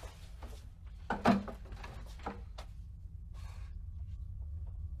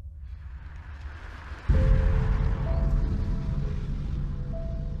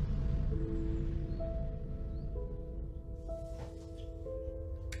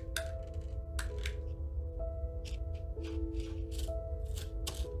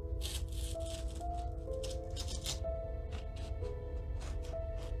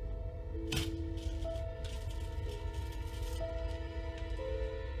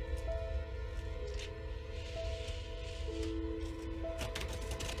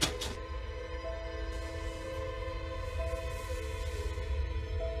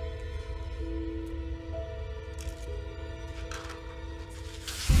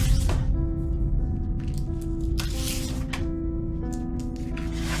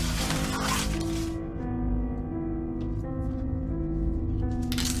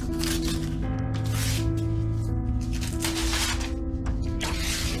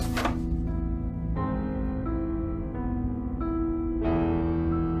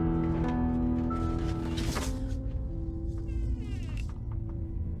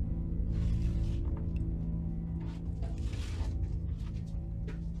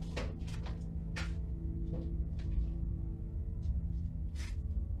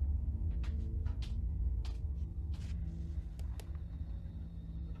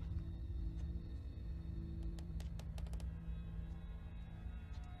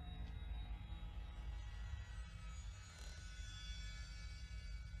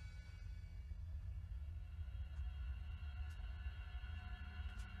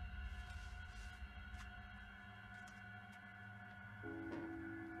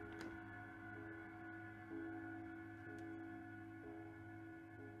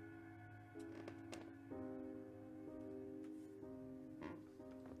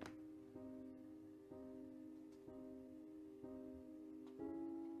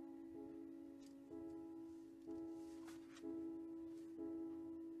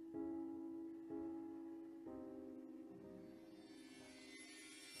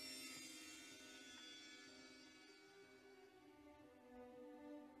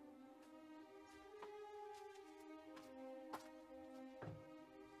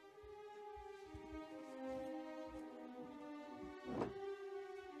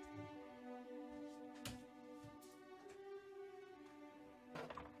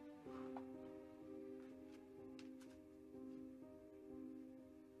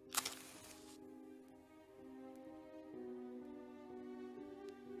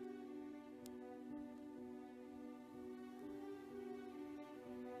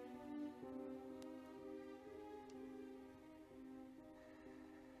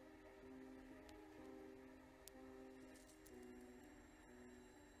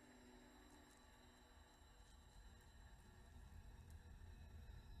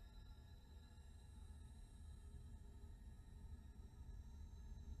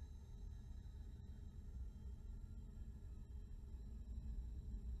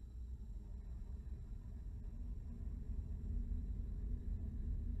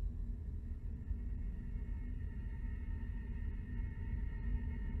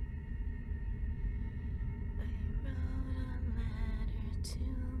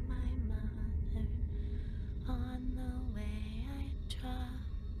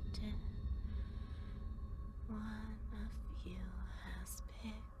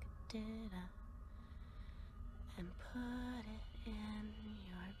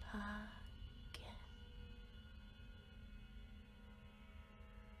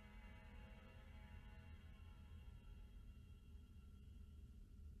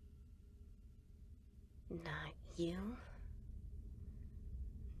 Not you.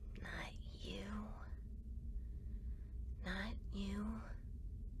 Not you. Not you.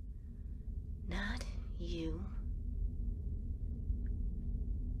 Not you.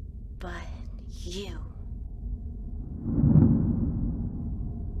 But you.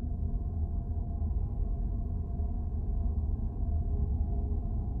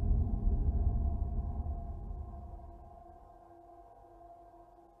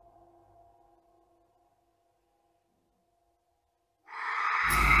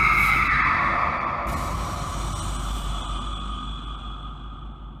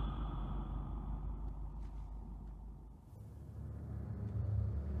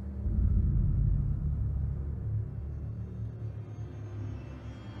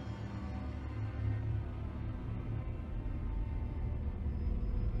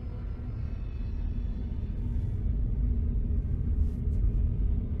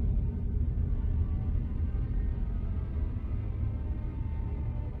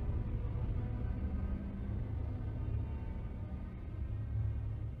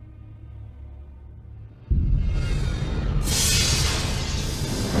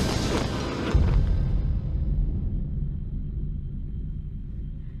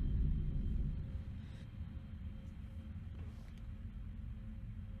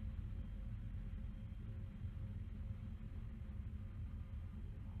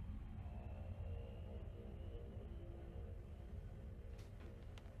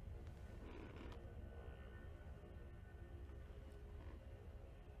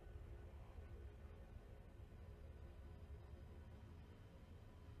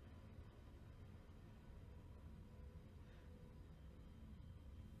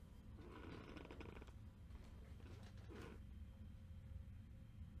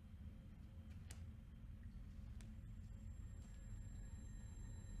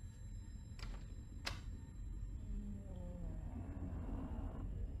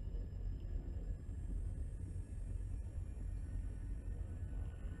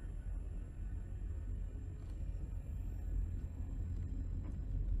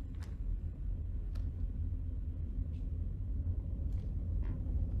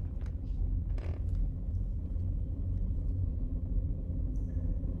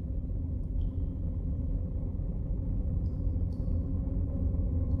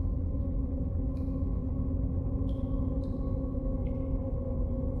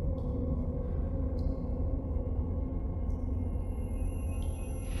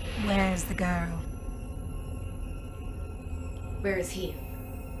 Where's the girl? Where is he?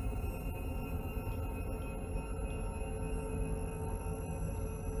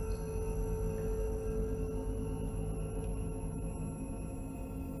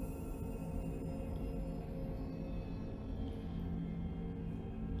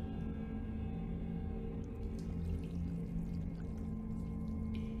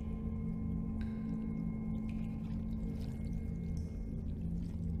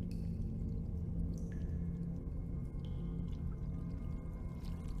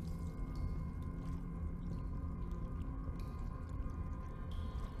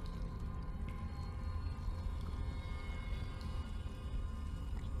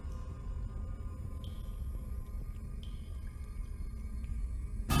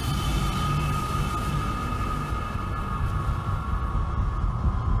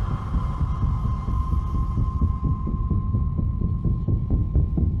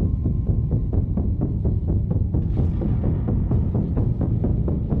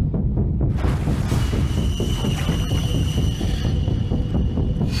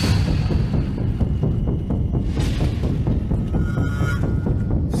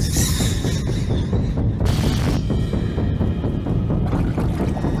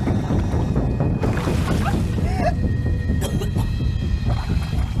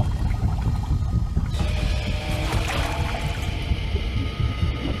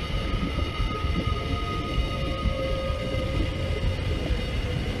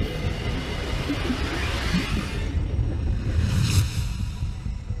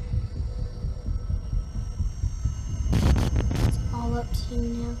 all up to you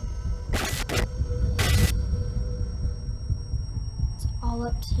now. It's all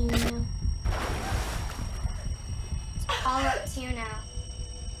up to you now.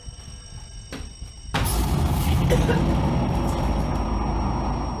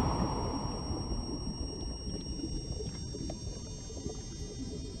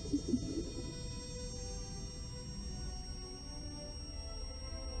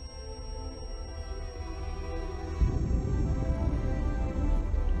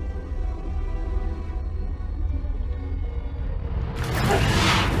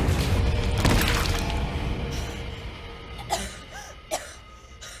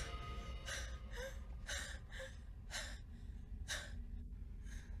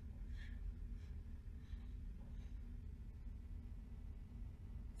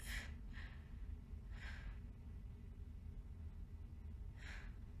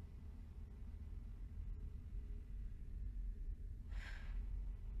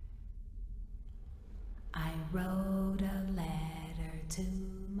 wrote a letter to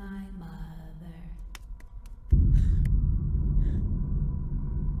my mother,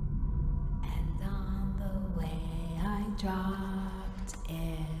 and on the way I dropped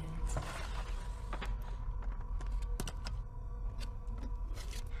it.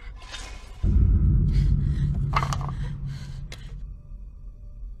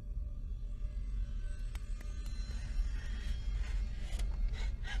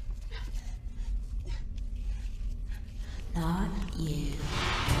 Not you.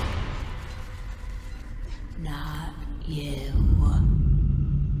 Not you.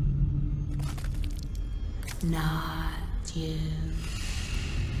 Not you.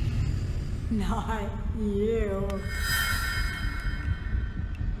 Not you.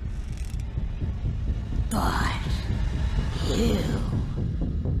 But you.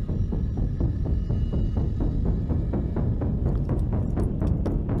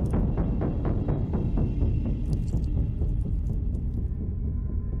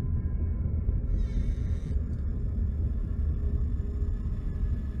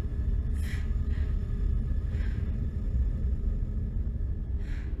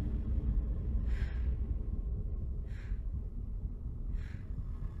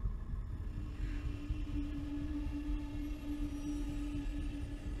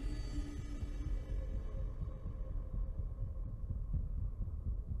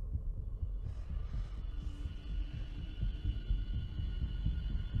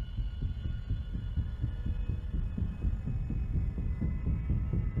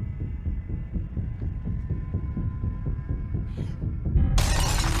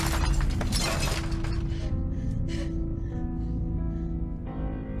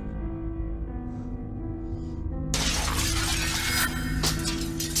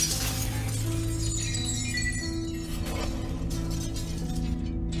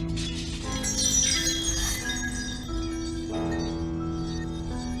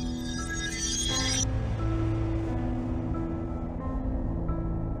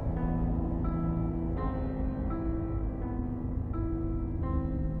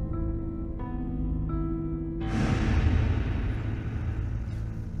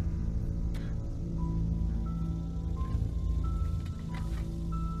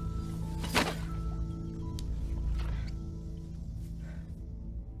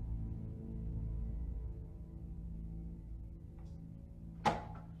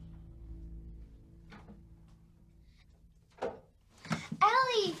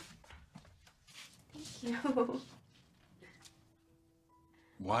 Ellie! Thank you.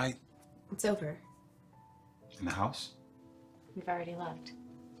 Why? It's over. In the house? We've already left.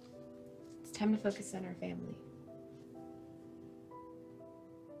 It's time to focus on our family.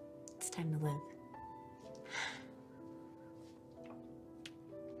 It's time to live.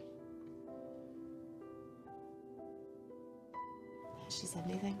 Has she said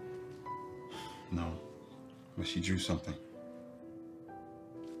anything? No. But she drew something.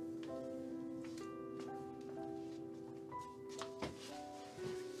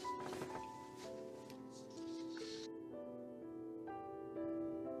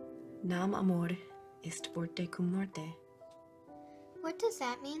 Nam amor est forte cum morte. What does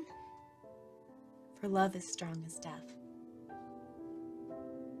that mean? For love is strong as death.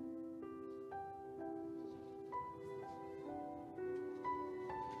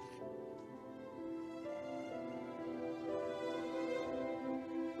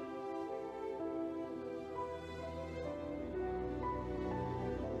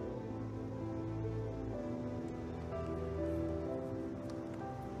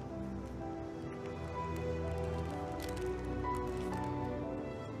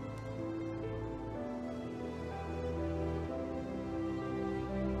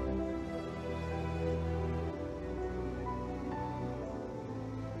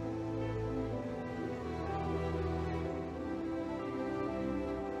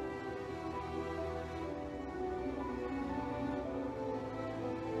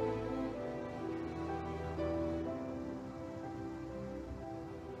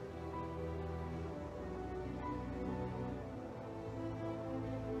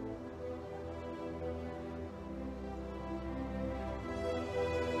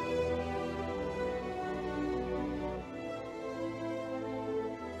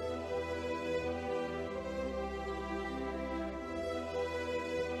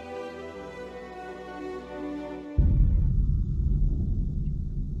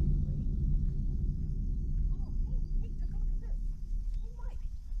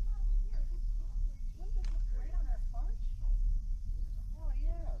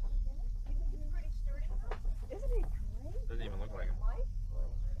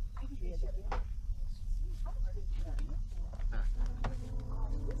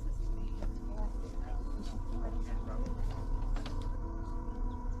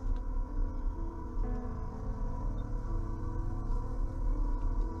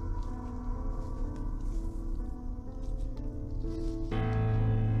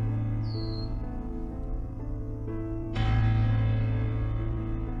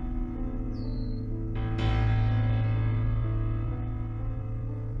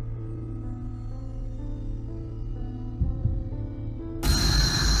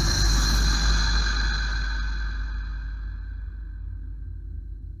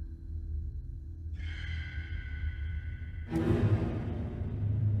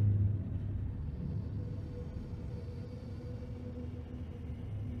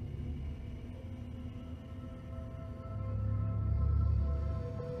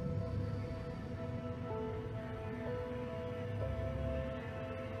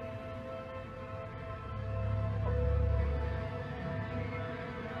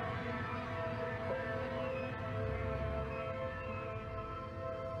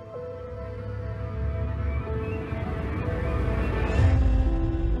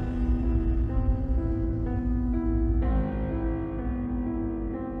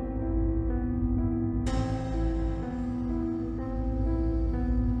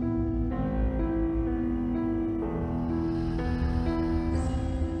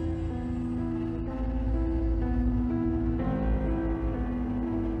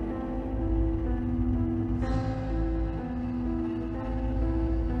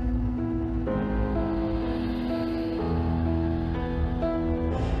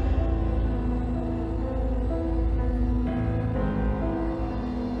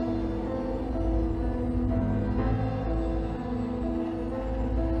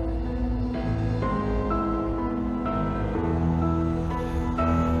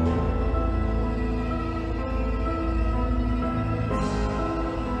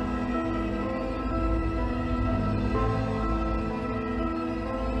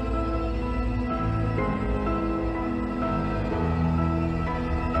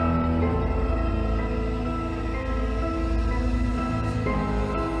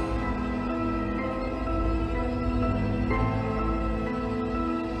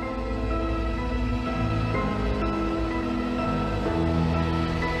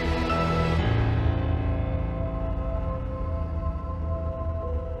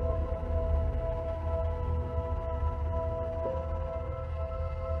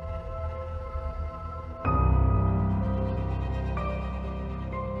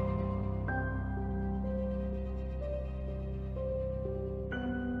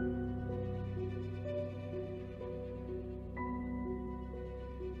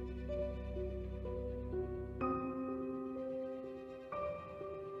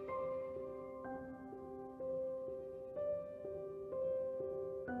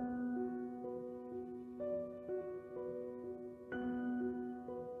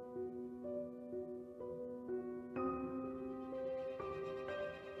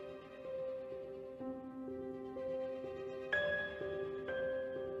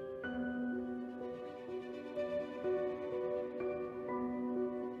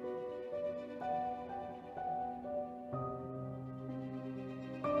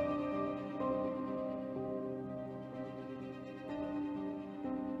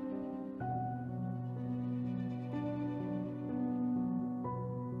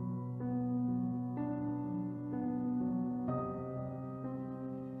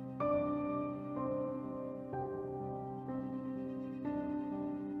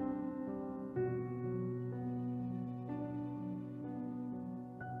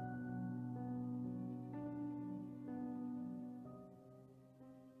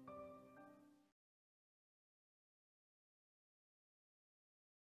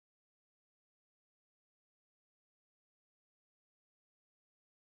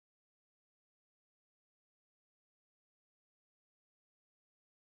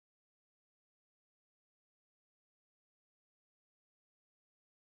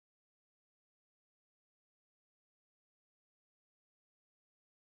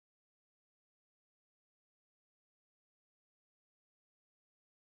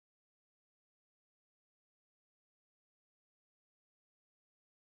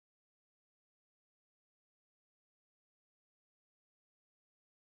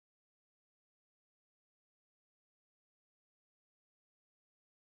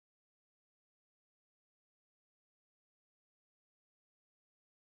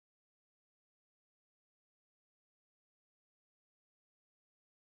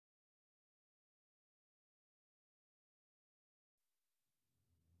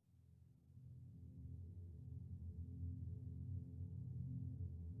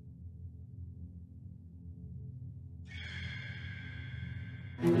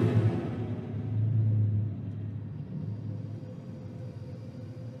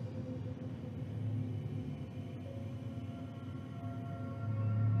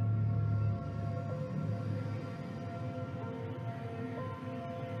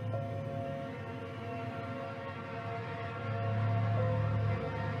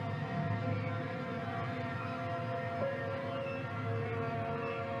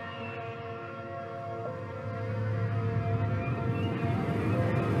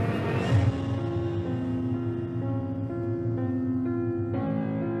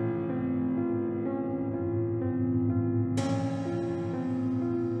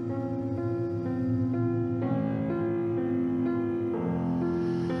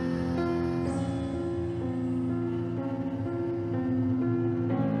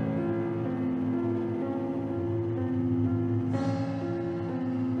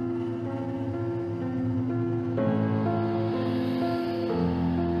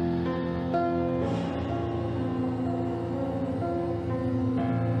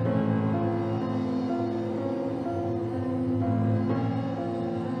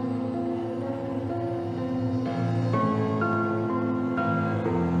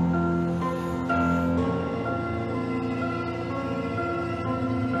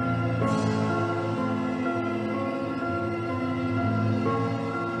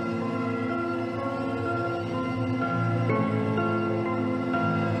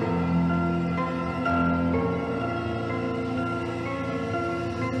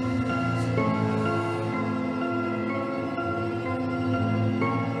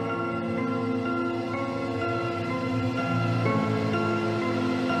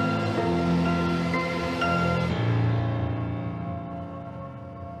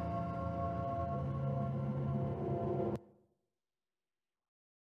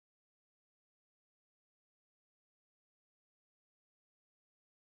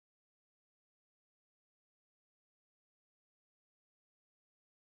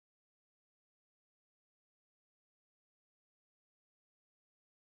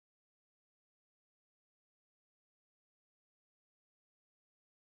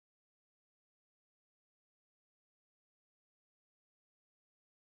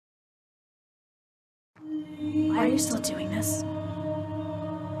 Why are you still doing this?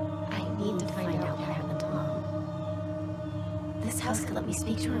 I need to find out what happened to Mom. This house could let me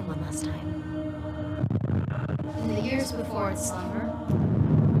speak to her one last time. In the years before its slumber,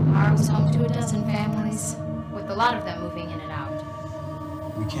 Amara was home to a dozen families, with a lot of them moving in and out.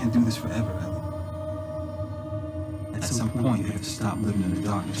 We can't do this forever, Ellen. At some point, you have to stop living in the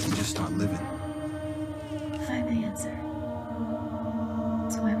darkness and just start living. Find the answer.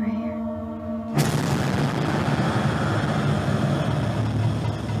 That's why we're here.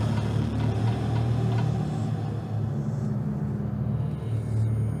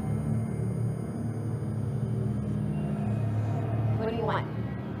 What do you want?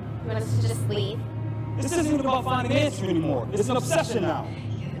 You want us to just leave? This isn't even about finding an answer anymore. It's an obsession now.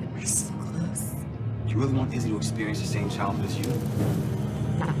 We're so close. You really want Izzy to experience the same childhood as you?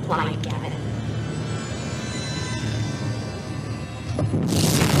 Not blind, Gavin.